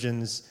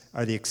Spurgeons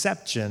are the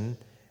exception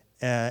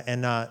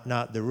and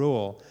not the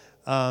rule.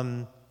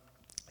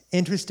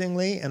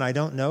 Interestingly, and I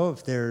don't know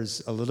if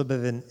there's a little bit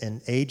of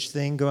an age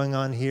thing going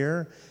on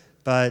here,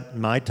 but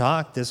my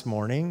talk this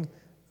morning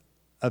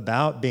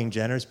about being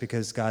generous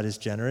because God is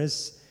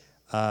generous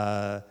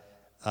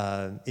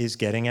is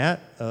getting at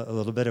a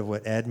little bit of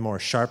what Ed more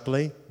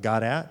sharply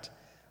got at.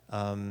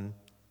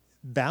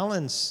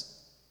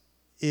 Balance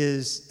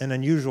is an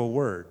unusual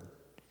word,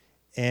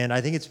 and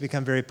I think it's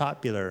become very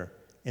popular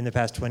in the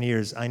past 20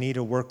 years. I need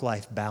a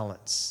work-life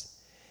balance.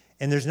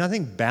 And there's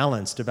nothing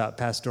balanced about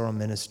pastoral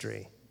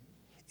ministry.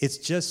 It's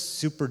just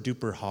super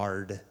duper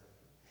hard.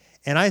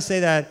 And I say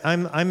that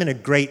I'm in a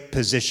great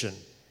position,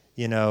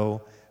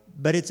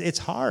 but it's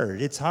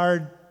hard. It's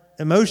hard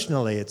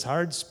emotionally. It's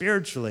hard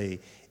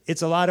spiritually.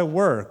 It's a lot of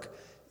work.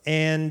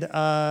 And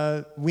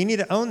we need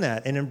to own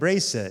that and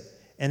embrace it.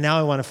 And now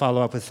I want to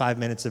follow up with 5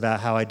 minutes about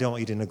how I don't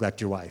want you to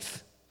neglect your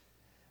wife.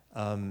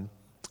 And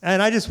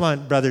I just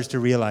want brothers to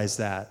realize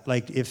that.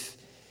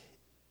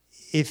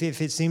 If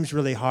it seems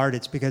really hard,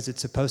 it's because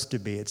it's supposed to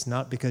be. It's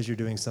not because you're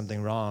doing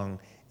something wrong.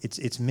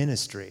 It's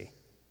ministry.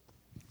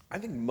 I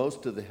think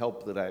most of the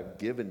help that I've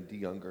given to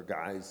younger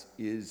guys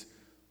is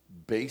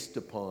based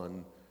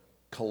upon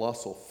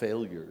colossal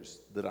failures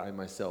that I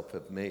myself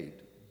have made.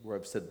 where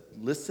I've said,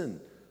 listen,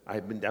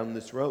 I've been down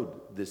this road.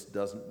 This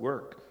doesn't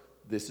work.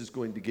 This is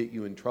going to get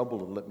you in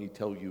trouble, and let me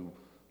tell you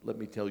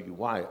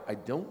why. I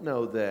don't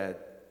know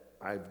that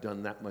I've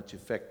done that much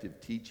effective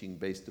teaching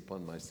based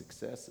upon my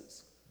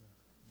successes.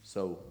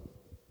 So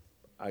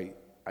I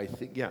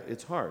think, yeah,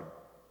 it's hard.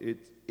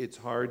 It's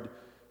hard,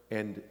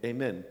 and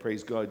amen,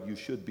 praise God, you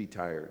should be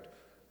tired.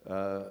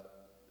 A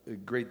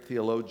great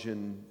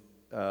theologian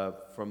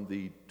from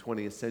the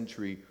 20th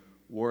century,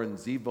 Warren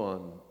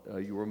Zevon,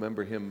 you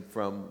remember him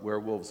from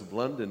Werewolves of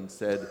London,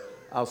 said,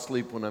 I'll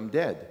sleep when I'm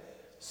dead.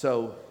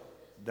 So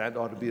that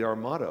ought to be our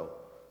motto.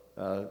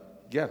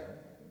 Yeah,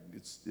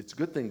 it's a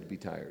good thing to be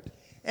tired.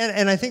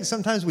 And I think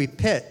sometimes we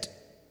pit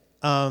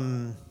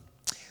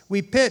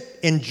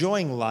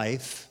enjoying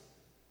life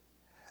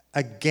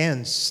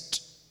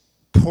against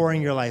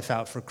pouring your life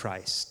out for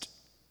Christ.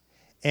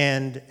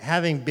 And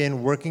having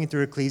been working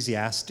through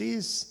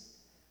Ecclesiastes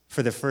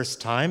for the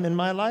first time in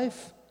my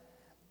life,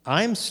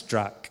 I'm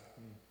struck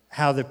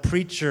how the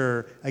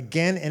preacher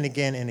again and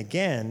again and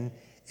again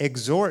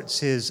exhorts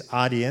his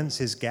audience,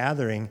 his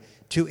gathering,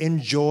 to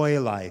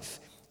enjoy life.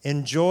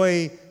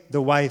 Enjoy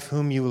the wife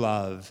whom you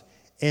love.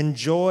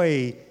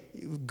 Enjoy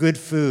good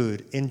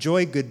food.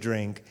 Enjoy good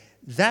drink.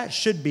 That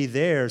should be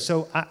there.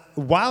 So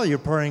while you're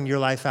pouring your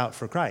life out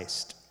for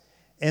Christ.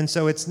 And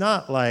so it's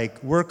not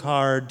like work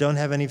hard, don't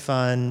have any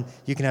fun,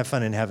 you can have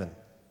fun in heaven.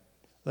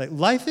 Like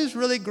life is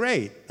really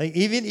great. Like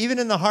even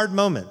in the hard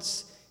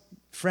moments,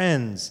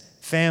 friends,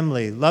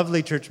 family,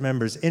 lovely church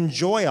members,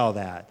 enjoy all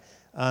that.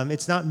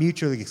 It's not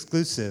mutually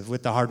exclusive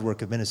with the hard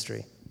work of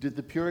ministry. Did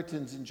the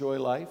Puritans enjoy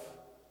life?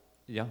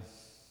 Yeah.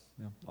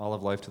 All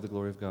of life to the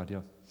glory of God,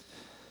 yeah.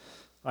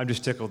 I'm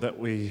just tickled that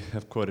we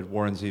have quoted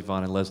Warren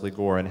Zevon and Leslie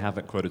Gore and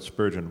haven't quoted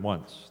Spurgeon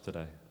once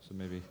today. So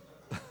maybe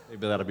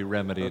that'll be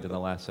remedied in the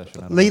last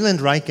session. Leland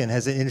Ryken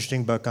has an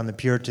interesting book on the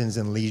Puritans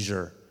and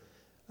leisure.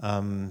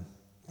 Can't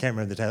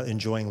remember the title,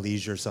 Enjoying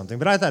Leisure or something.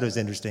 But I thought it was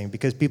interesting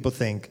because people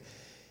think,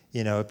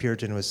 a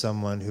Puritan was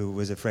someone who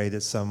was afraid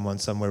that someone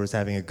somewhere was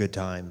having a good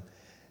time.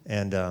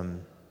 And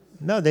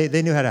no,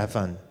 they knew how to have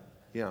fun.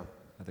 Yeah.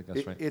 I think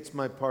that's right. It's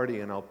my party,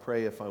 and I'll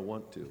pray if I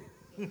want to.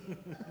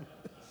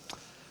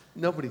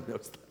 Nobody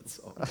knows that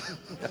song.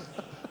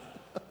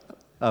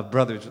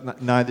 Brothers,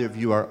 neither of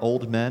you are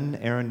old men.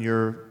 Aaron,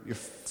 you're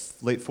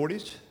late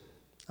 40s?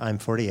 I'm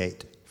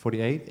 48.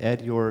 48.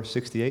 Ed, you're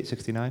 68,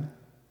 69?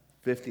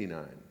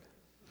 59.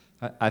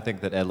 I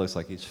think that Ed looks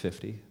like he's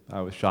 50.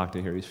 I was shocked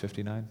to hear he's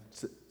 59.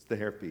 It's the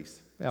hairpiece.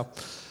 Yeah.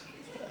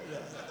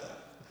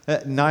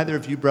 Neither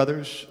of you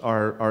brothers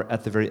are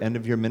at the very end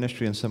of your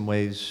ministry. In some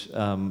ways,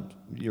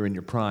 you're in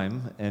your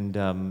prime. And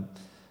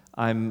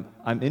I'm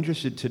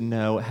interested to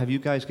know, have you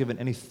guys given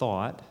any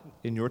thought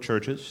in your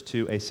churches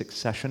to a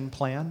succession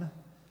plan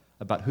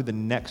about who the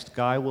next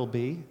guy will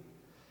be?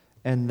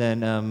 And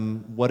then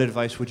what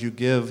advice would you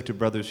give to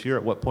brothers here?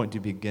 At what point do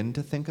you begin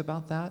to think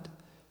about that?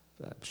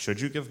 Should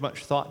you give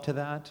much thought to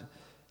that?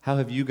 How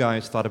have you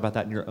guys thought about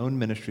that in your own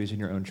ministries, in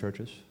your own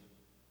churches?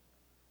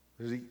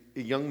 There's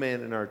a young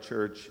man in our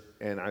church,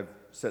 and I've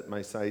set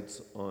my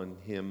sights on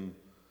him.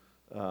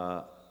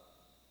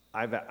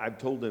 I've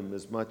told him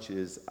as much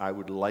as I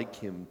would like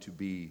him to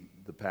be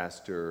the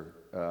pastor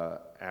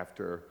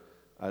after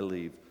I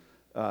leave.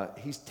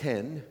 He's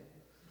 10.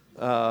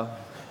 And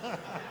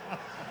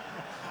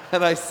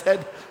I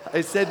said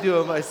to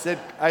him,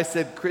 I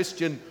said,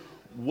 Christian,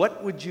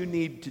 what would you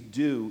need to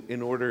do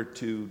in order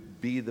to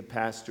be the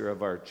pastor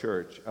of our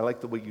church? I like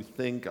the way you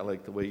think. I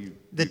like the way you...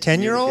 The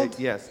 10-year-old?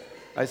 Yes.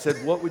 I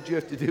said, what would you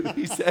have to do?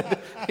 He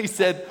said,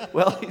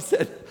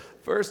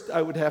 first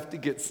I would have to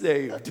get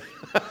saved.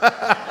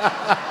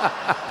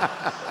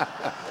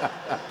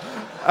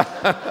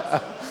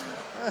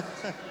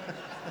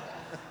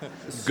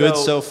 Good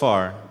so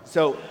far.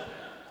 So,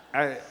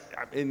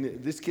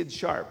 and this kid's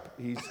sharp.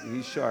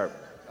 He's sharp.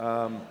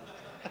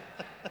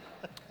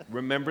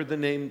 Remember the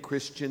name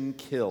Christian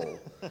Kill,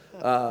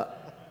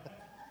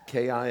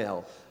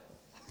 K-I-L.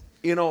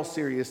 In all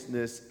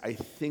seriousness, I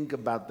think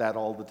about that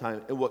all the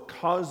time. And what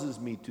causes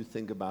me to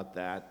think about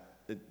that,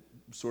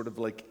 sort of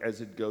like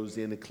as it goes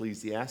in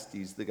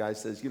Ecclesiastes, the guy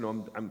says,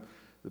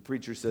 the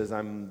preacher says,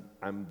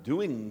 I'm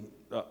doing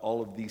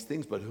all of these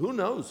things, but who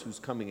knows who's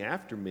coming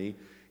after me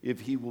if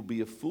he will be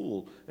a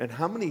fool. And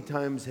how many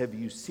times have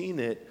you seen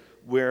it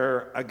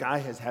where a guy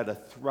has had a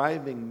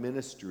thriving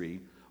ministry,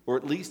 or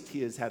at least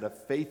he has had a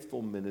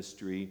faithful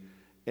ministry,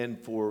 and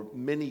for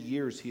many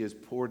years he has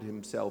poured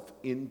himself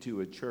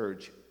into a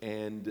church,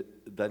 and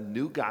the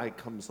new guy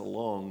comes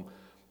along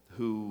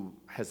who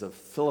has a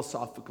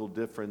philosophical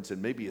difference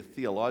and maybe a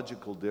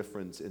theological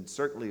difference and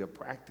certainly a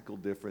practical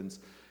difference,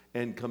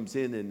 and comes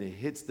in and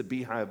hits the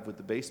beehive with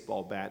the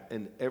baseball bat,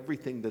 and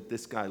everything that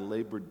this guy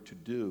labored to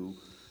do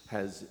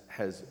has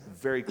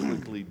very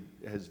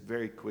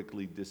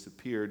quickly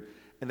disappeared.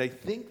 And I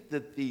think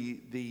that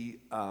the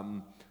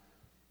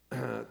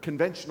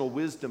conventional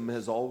wisdom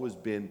has always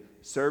been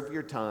serve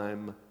your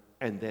time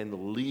and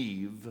then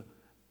leave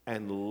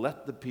and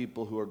let the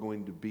people who are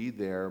going to be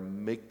there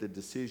make the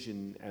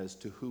decision as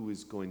to who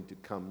is going to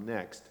come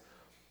next.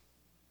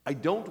 I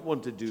don't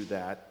want to do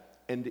that.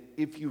 And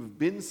if you've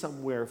been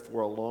somewhere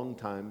for a long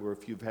time, or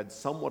if you've had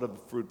somewhat of a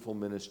fruitful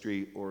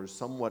ministry or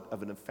somewhat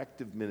of an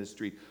effective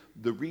ministry,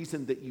 the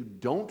reason that you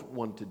don't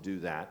want to do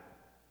that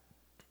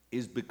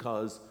is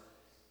because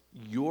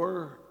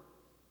your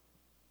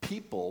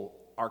people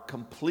are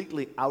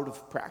completely out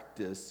of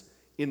practice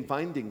in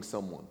finding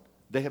someone.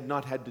 They have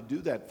not had to do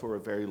that for a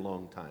very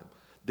long time.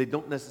 They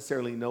don't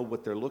necessarily know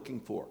what they're looking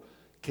for.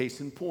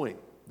 Case in point,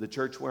 the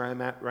church where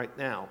I'm at right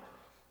now,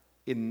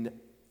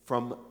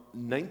 from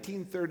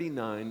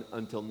 1939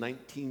 until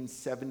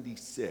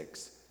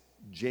 1976,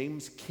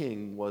 James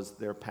King was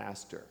their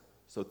pastor.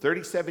 So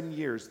 37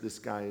 years this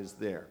guy is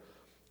there.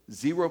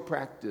 Zero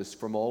practice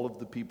from all of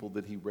the people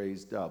that he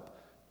raised up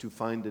to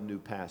find a new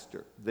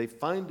pastor. They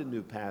find a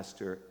new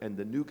pastor, and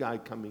the new guy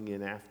coming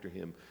in after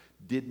him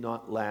did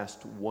not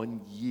last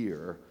 1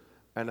 year.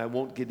 And I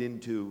won't get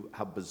into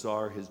how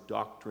bizarre his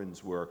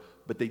doctrines were,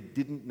 but they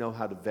didn't know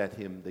how to vet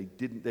him.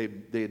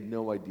 They had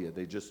no idea.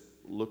 They just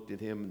looked at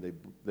him and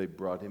they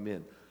brought him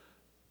in.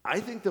 I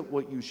think that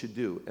what you should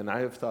do, and I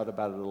have thought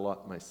about it a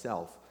lot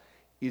myself,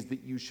 is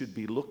that you should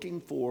be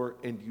looking for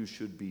and you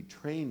should be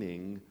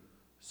training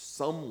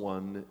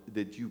someone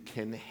that you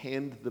can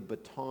hand the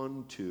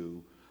baton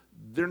to.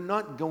 They're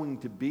not going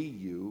to be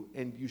you,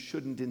 and you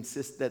shouldn't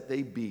insist that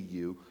they be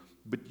you,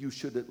 but you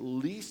should at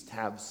least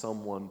have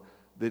someone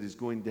that is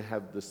going to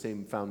have the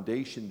same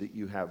foundation that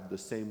you have, the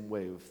same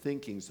way of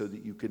thinking, so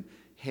that you can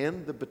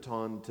hand the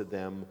baton to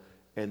them,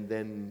 and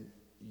then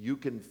you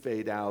can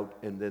fade out,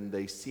 and then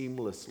they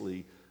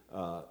seamlessly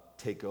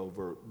take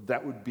over.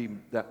 That would be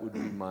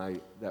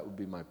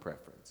my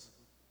preference.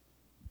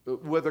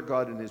 Whether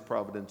God in His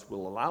providence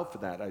will allow for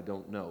that, I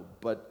don't know,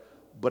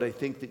 but I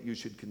think that you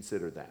should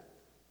consider that.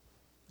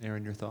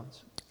 Aaron, your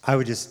thoughts? I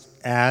would just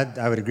add,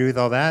 I would agree with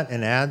all that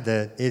and add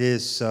that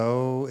it's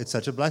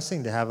such a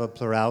blessing to have a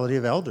plurality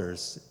of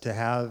elders, to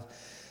have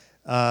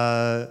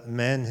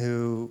men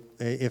who,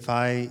 if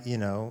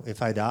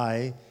I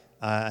die,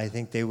 I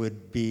think they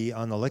would be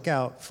on the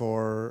lookout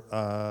for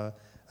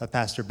a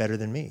pastor better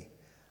than me.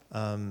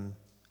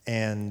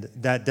 And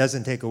that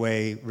doesn't take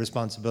away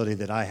responsibility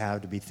that I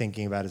have to be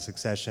thinking about a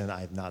succession.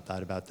 I have not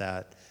thought about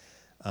that.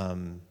 A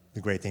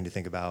great thing to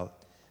think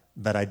about.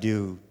 But I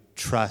do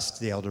trust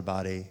the elder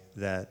body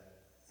that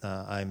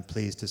I'm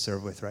pleased to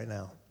serve with right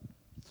now.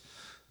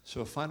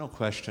 So a final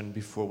question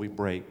before we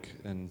break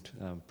and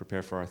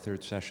prepare for our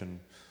third session.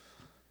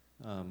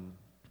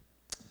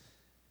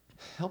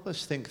 Help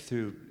us think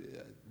through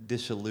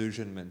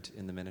disillusionment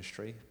in the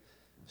ministry.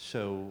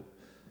 So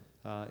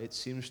it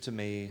seems to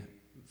me,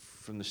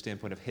 from the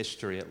standpoint of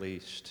history at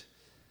least,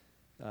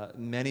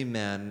 many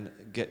men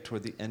get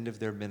toward the end of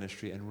their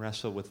ministry and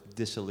wrestle with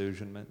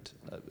disillusionment.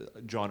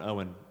 John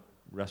Owen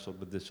wrestled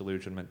with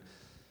disillusionment.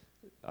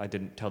 I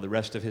didn't tell the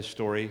rest of his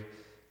story,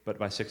 but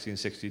by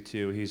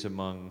 1662, he's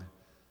among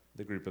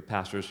the group of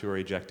pastors who are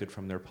ejected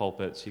from their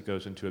pulpits. He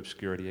goes into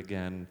obscurity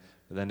again.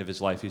 At the end of his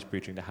life, he's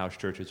preaching to house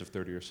churches of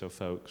 30 or so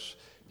folks.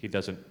 He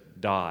doesn't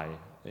die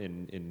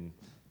in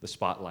the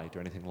spotlight or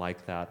anything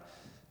like that.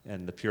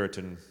 And the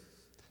Puritan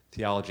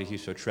theology he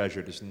so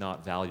treasured is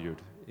not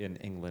valued in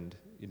England,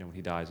 when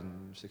he dies in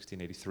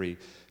 1683.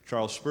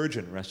 Charles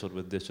Spurgeon wrestled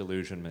with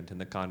disillusionment in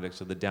the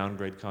context of the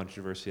downgrade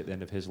controversy at the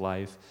end of his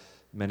life.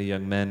 Many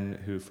young men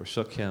who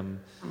forsook him.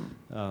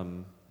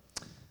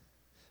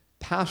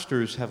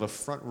 Pastors have a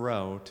front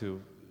row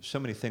to so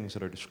many things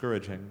that are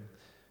discouraging.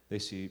 They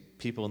see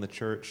people in the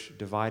church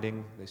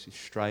dividing. They see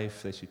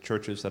strife. They see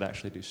churches that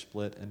actually do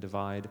split and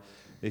divide.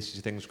 They see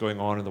things going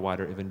on in the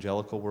wider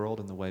evangelical world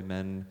and the way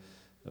men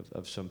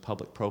of some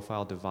public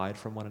profile divide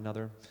from one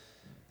another.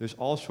 There's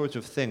all sorts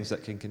of things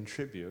that can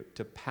contribute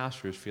to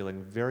pastors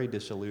feeling very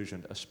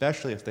disillusioned,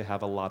 especially if they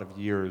have a lot of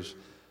years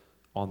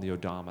on the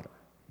odometer,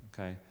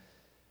 okay?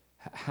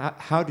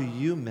 How do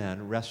you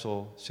men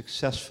wrestle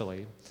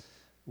successfully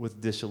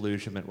with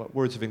disillusionment? What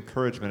words of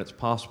encouragement? It's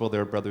possible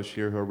there are brothers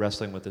here who are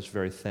wrestling with this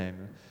very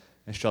thing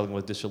and struggling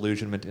with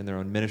disillusionment in their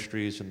own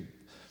ministries and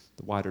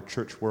the wider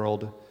church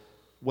world.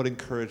 What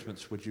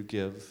encouragements would you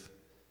give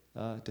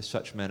to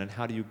such men, and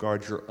how do you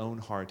guard your own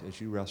heart as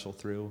you wrestle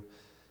through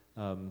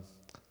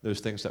those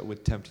things that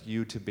would tempt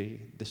you to be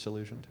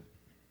disillusioned?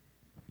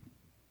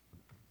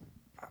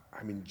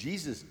 I mean,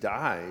 Jesus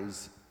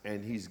dies,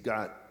 and he's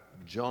got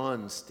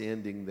John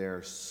standing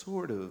there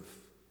sort of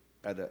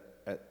at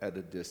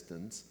a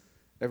distance.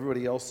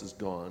 Everybody else is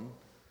gone.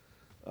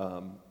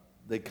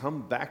 They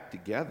come back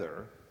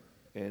together,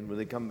 and when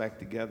they come back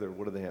together,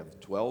 what do they have,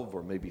 12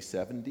 or maybe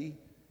 70?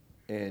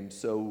 And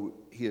so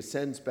he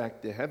ascends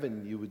back to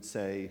heaven. You would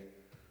say,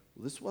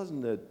 well, this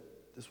wasn't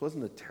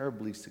a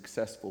terribly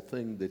successful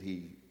thing that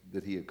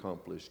he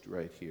accomplished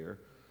right here.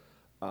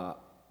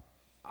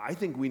 I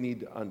think we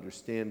need to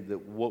understand that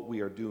what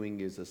we are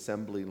doing is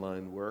assembly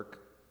line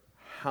work.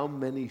 How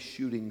many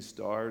shooting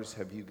stars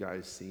have you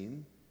guys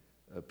seen?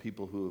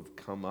 People who have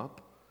come up.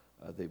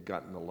 They've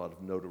gotten a lot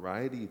of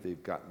notoriety.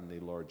 They've gotten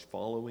a large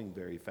following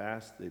very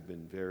fast. They've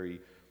been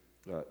very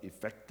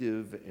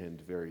effective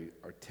and very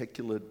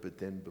articulate, but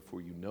then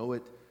before you know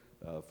it,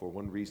 for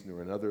one reason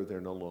or another,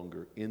 they're no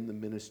longer in the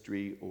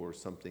ministry, or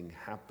something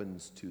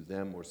happens to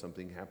them, or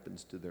something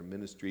happens to their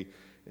ministry,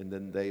 and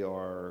then they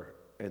are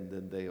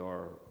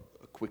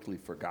quickly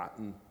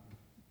forgotten.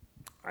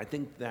 I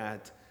think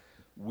that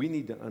we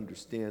need to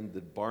understand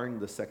that, barring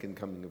the second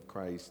coming of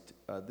Christ,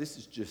 this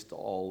is just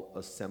all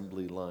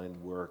assembly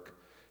line work,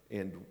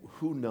 and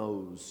who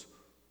knows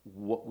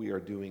what we are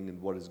doing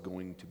and what is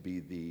going to be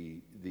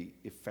the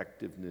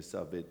effectiveness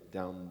of it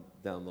down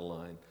the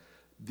line.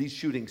 These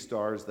shooting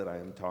stars that I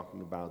am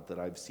talking about, that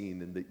I've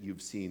seen and that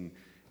you've seen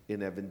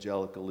in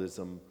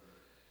evangelicalism,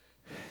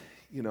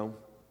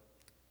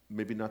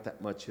 maybe not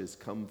that much has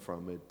come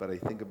from it, but I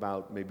think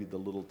about maybe the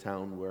little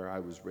town where I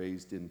was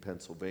raised in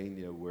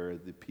Pennsylvania, where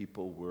the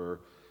people were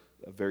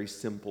very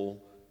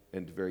simple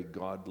and very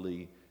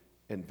godly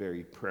and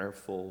very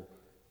prayerful,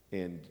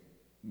 and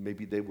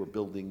maybe they were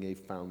building a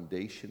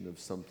foundation of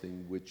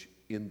something which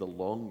in the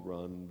long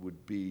run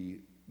would be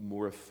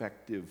more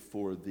effective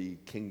for the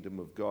kingdom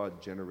of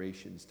God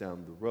generations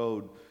down the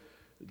road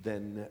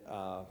than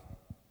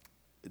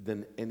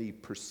any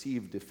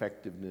perceived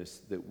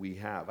effectiveness that we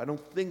have. I don't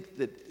think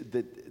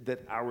that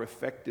our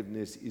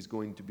effectiveness is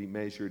going to be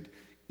measured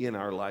in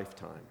our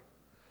lifetime.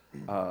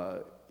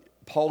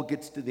 Paul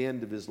gets to the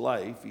end of his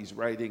life. He's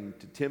writing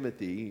to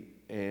Timothy,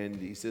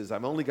 and he says,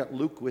 "I've only got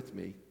Luke with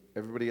me.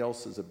 Everybody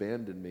else has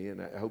abandoned me,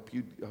 and I hope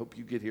you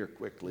get here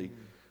quickly."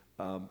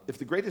 If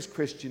the greatest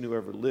Christian who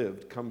ever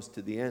lived comes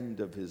to the end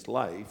of his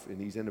life,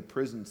 and he's in a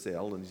prison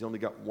cell, and he's only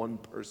got one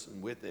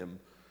person with him,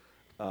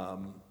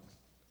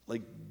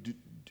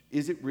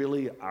 is it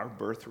really our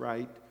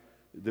birthright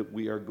that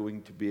we are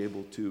going to be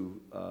able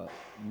to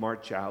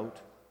march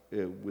out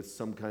with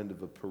some kind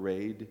of a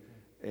parade,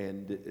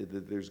 and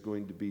that there's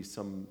going to be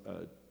some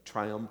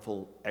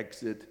triumphal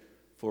exit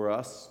for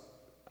us?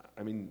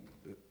 I mean,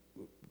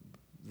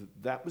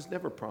 that was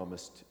never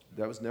promised.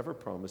 That was never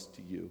promised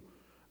to you.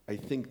 I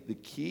think the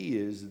key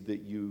is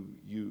that you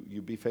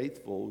be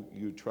faithful,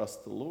 you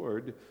trust the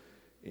Lord,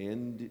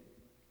 and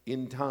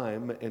in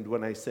time, and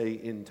when I say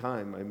in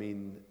time, I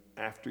mean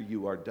after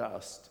you are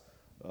dust,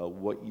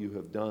 what you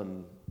have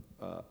done,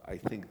 I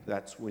think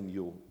that's when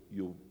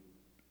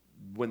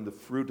when the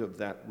fruit of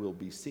that will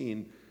be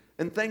seen.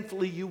 And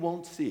thankfully you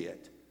won't see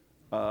it,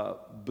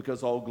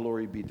 because all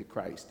glory be to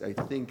Christ. I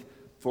think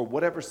for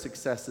whatever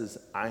successes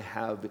I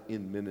have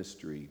in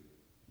ministry,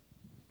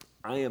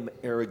 I am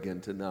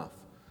arrogant enough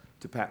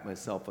to pat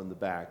myself on the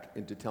back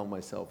and to tell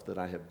myself that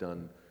I have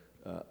done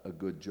a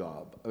good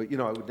job. I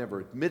would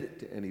never admit it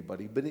to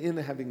anybody, but in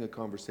having a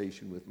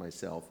conversation with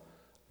myself,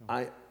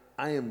 I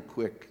am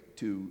quick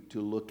to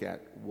look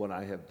at what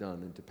I have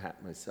done and to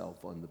pat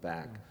myself on the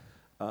back.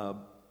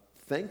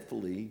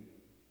 Thankfully,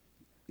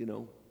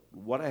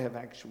 what I have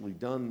actually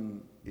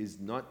done is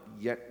not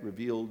yet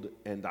revealed,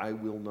 and I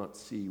will not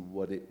see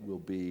what it will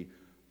be.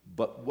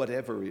 But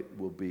whatever it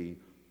will be,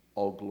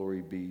 all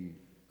glory be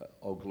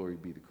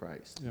to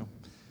Christ. Yeah.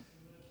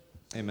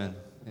 Amen.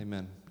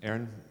 Amen.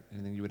 Aaron,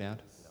 anything you would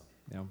add?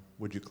 No.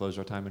 Would you close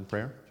our time in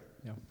prayer?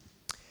 Yeah.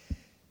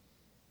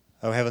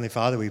 Oh, Heavenly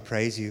Father, we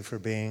praise you for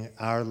being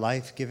our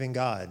life-giving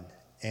God,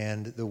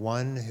 and the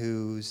one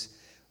whose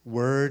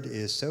word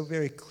is so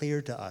very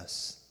clear to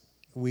us.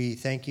 We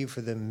thank you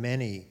for the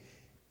many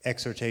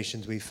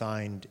exhortations we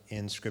find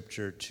in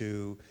Scripture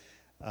to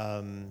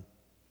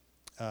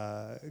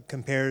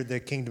compare the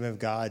kingdom of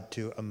God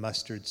to a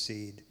mustard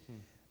seed,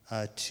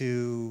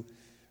 to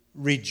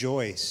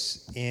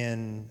rejoice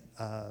in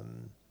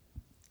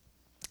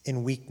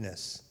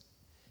weakness,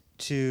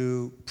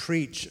 to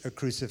preach a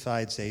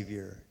crucified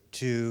Savior,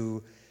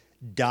 to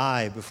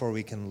die before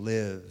we can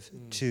live,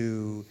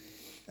 to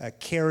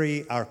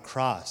carry our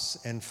cross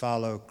and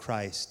follow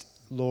Christ.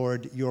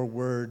 Lord, your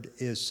word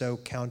is so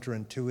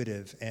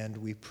counterintuitive, and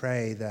we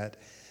pray that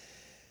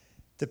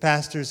the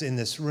pastors in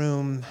this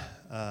room,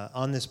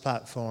 on this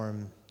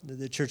platform,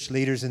 the church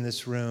leaders in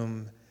this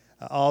room,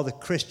 all the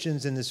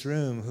Christians in this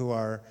room who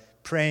are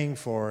praying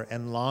for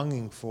and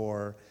longing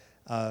for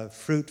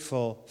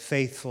fruitful,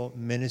 faithful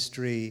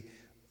ministry,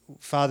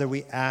 Father,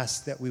 we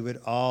ask that we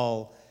would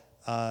all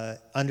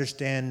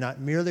understand,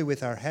 not merely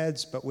with our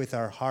heads, but with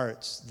our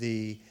hearts,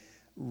 the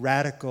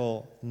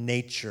radical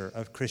nature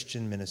of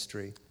Christian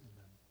ministry.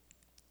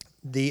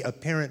 The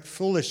apparent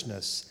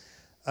foolishness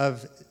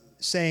of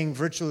saying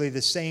virtually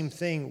the same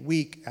thing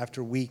week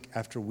after week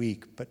after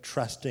week, but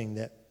trusting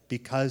that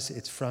because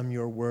it's from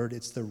your word,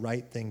 it's the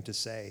right thing to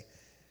say.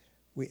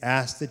 We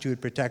ask that you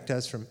would protect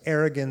us from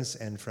arrogance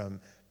and from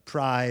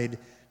pride,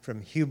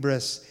 from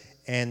hubris,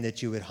 and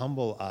that you would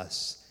humble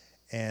us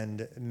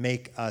and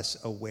make us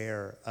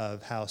aware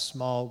of how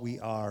small we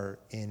are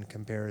in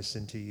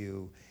comparison to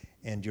you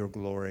and your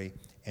glory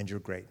and your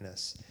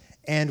greatness.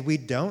 And we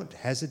don't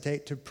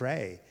hesitate to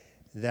pray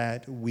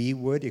that we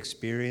would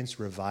experience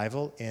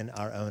revival in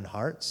our own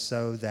hearts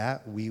so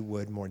that we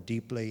would more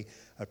deeply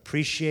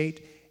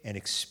appreciate and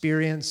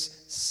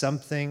experience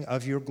something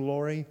of your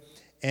glory.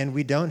 And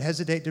we don't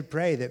hesitate to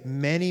pray that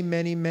many,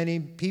 many, many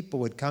people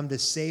would come to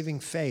saving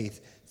faith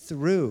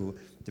through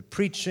the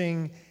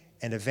preaching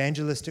and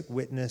evangelistic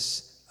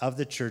witness of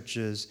the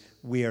churches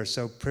we are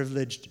so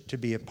privileged to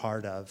be a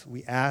part of.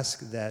 We ask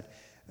that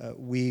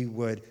we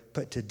would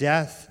put to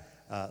death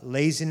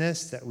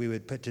laziness, that we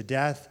would put to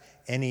death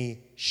any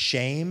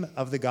shame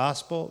of the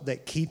gospel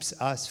that keeps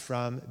us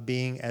from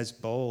being as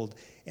bold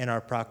in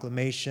our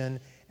proclamation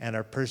and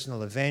our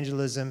personal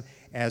evangelism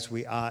as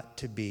we ought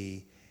to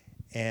be.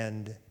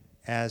 And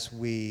as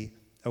we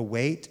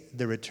await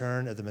the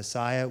return of the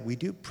Messiah, we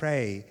do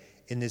pray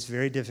in this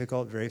very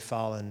difficult, very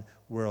fallen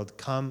world,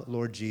 come,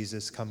 Lord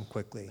Jesus, come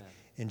quickly. Amen.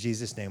 In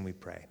Jesus' name we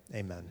pray.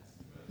 Amen.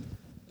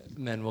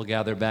 Men will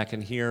gather back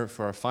in here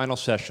for our final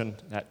session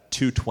at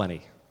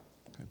 2:20.